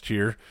podcast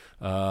here,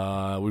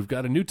 we've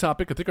got a new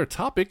topic. I think our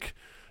topic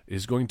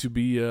is going to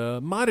be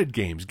modded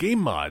games, game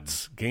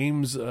mods,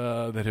 games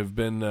that have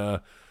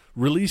been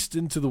released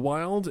into the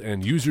wild,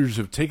 and users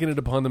have taken it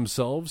upon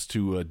themselves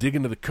to dig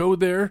into the code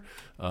there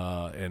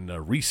and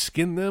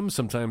reskin them,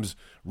 sometimes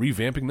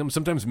revamping them,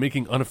 sometimes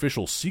making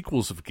unofficial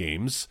sequels of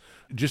games,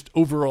 just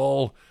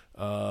overall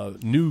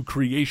new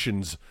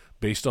creations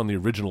based on the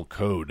original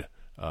code.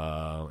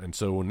 And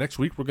so next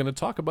week we're going to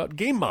talk about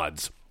game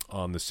mods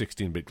on the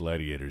 16-Bit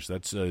Gladiators.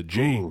 That's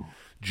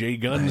Jay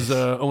Gunn's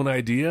own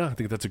idea. I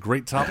think that's a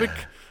great topic.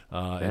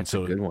 And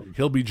so a good one.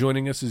 He'll be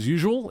joining us as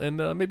usual, and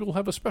maybe we'll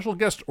have a special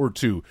guest or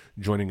two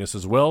joining us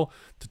as well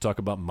to talk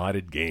about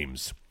modded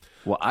games.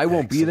 Well, I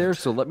won't be there,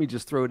 so let me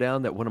just throw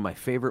down that one of my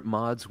favorite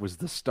mods was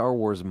the Star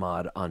Wars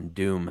mod on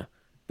Doom.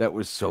 That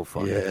was so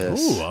fun. Yes.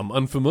 Ooh, I'm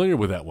unfamiliar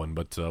with that one,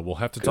 but we'll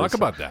have to talk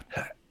about that.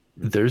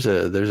 There's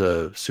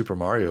a Super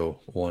Mario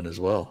one as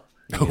well.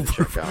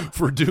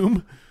 For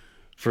Doom?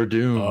 For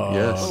Doom,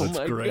 yes. That's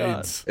great.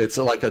 God. It's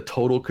like a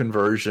total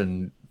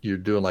conversion you're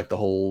doing like the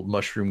whole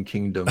Mushroom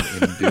Kingdom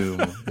in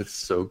Doom. It's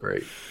so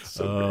great.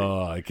 So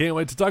great. I can't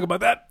wait to talk about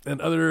that and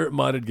other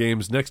modded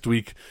games next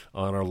week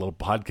on our little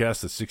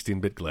podcast, the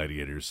 16-Bit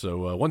Gladiators.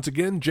 So once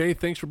again, Jay,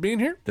 thanks for being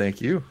here.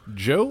 Thank you.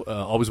 Joe,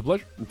 always a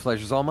pleasure. The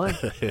pleasure's all mine.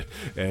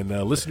 And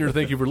listener,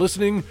 thank you for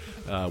listening.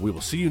 We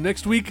will see you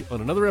next week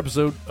on another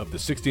episode of the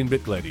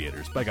 16-Bit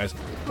Gladiators. Bye, guys.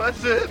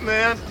 That's it,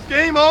 man.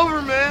 Game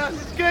over, man.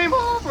 It's game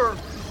over.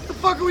 What the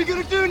fuck are we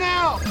gonna do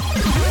now?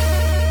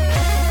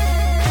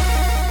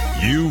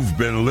 You've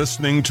been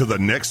listening to the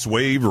Next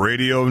Wave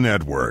Radio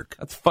Network.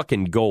 That's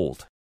fucking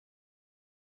gold.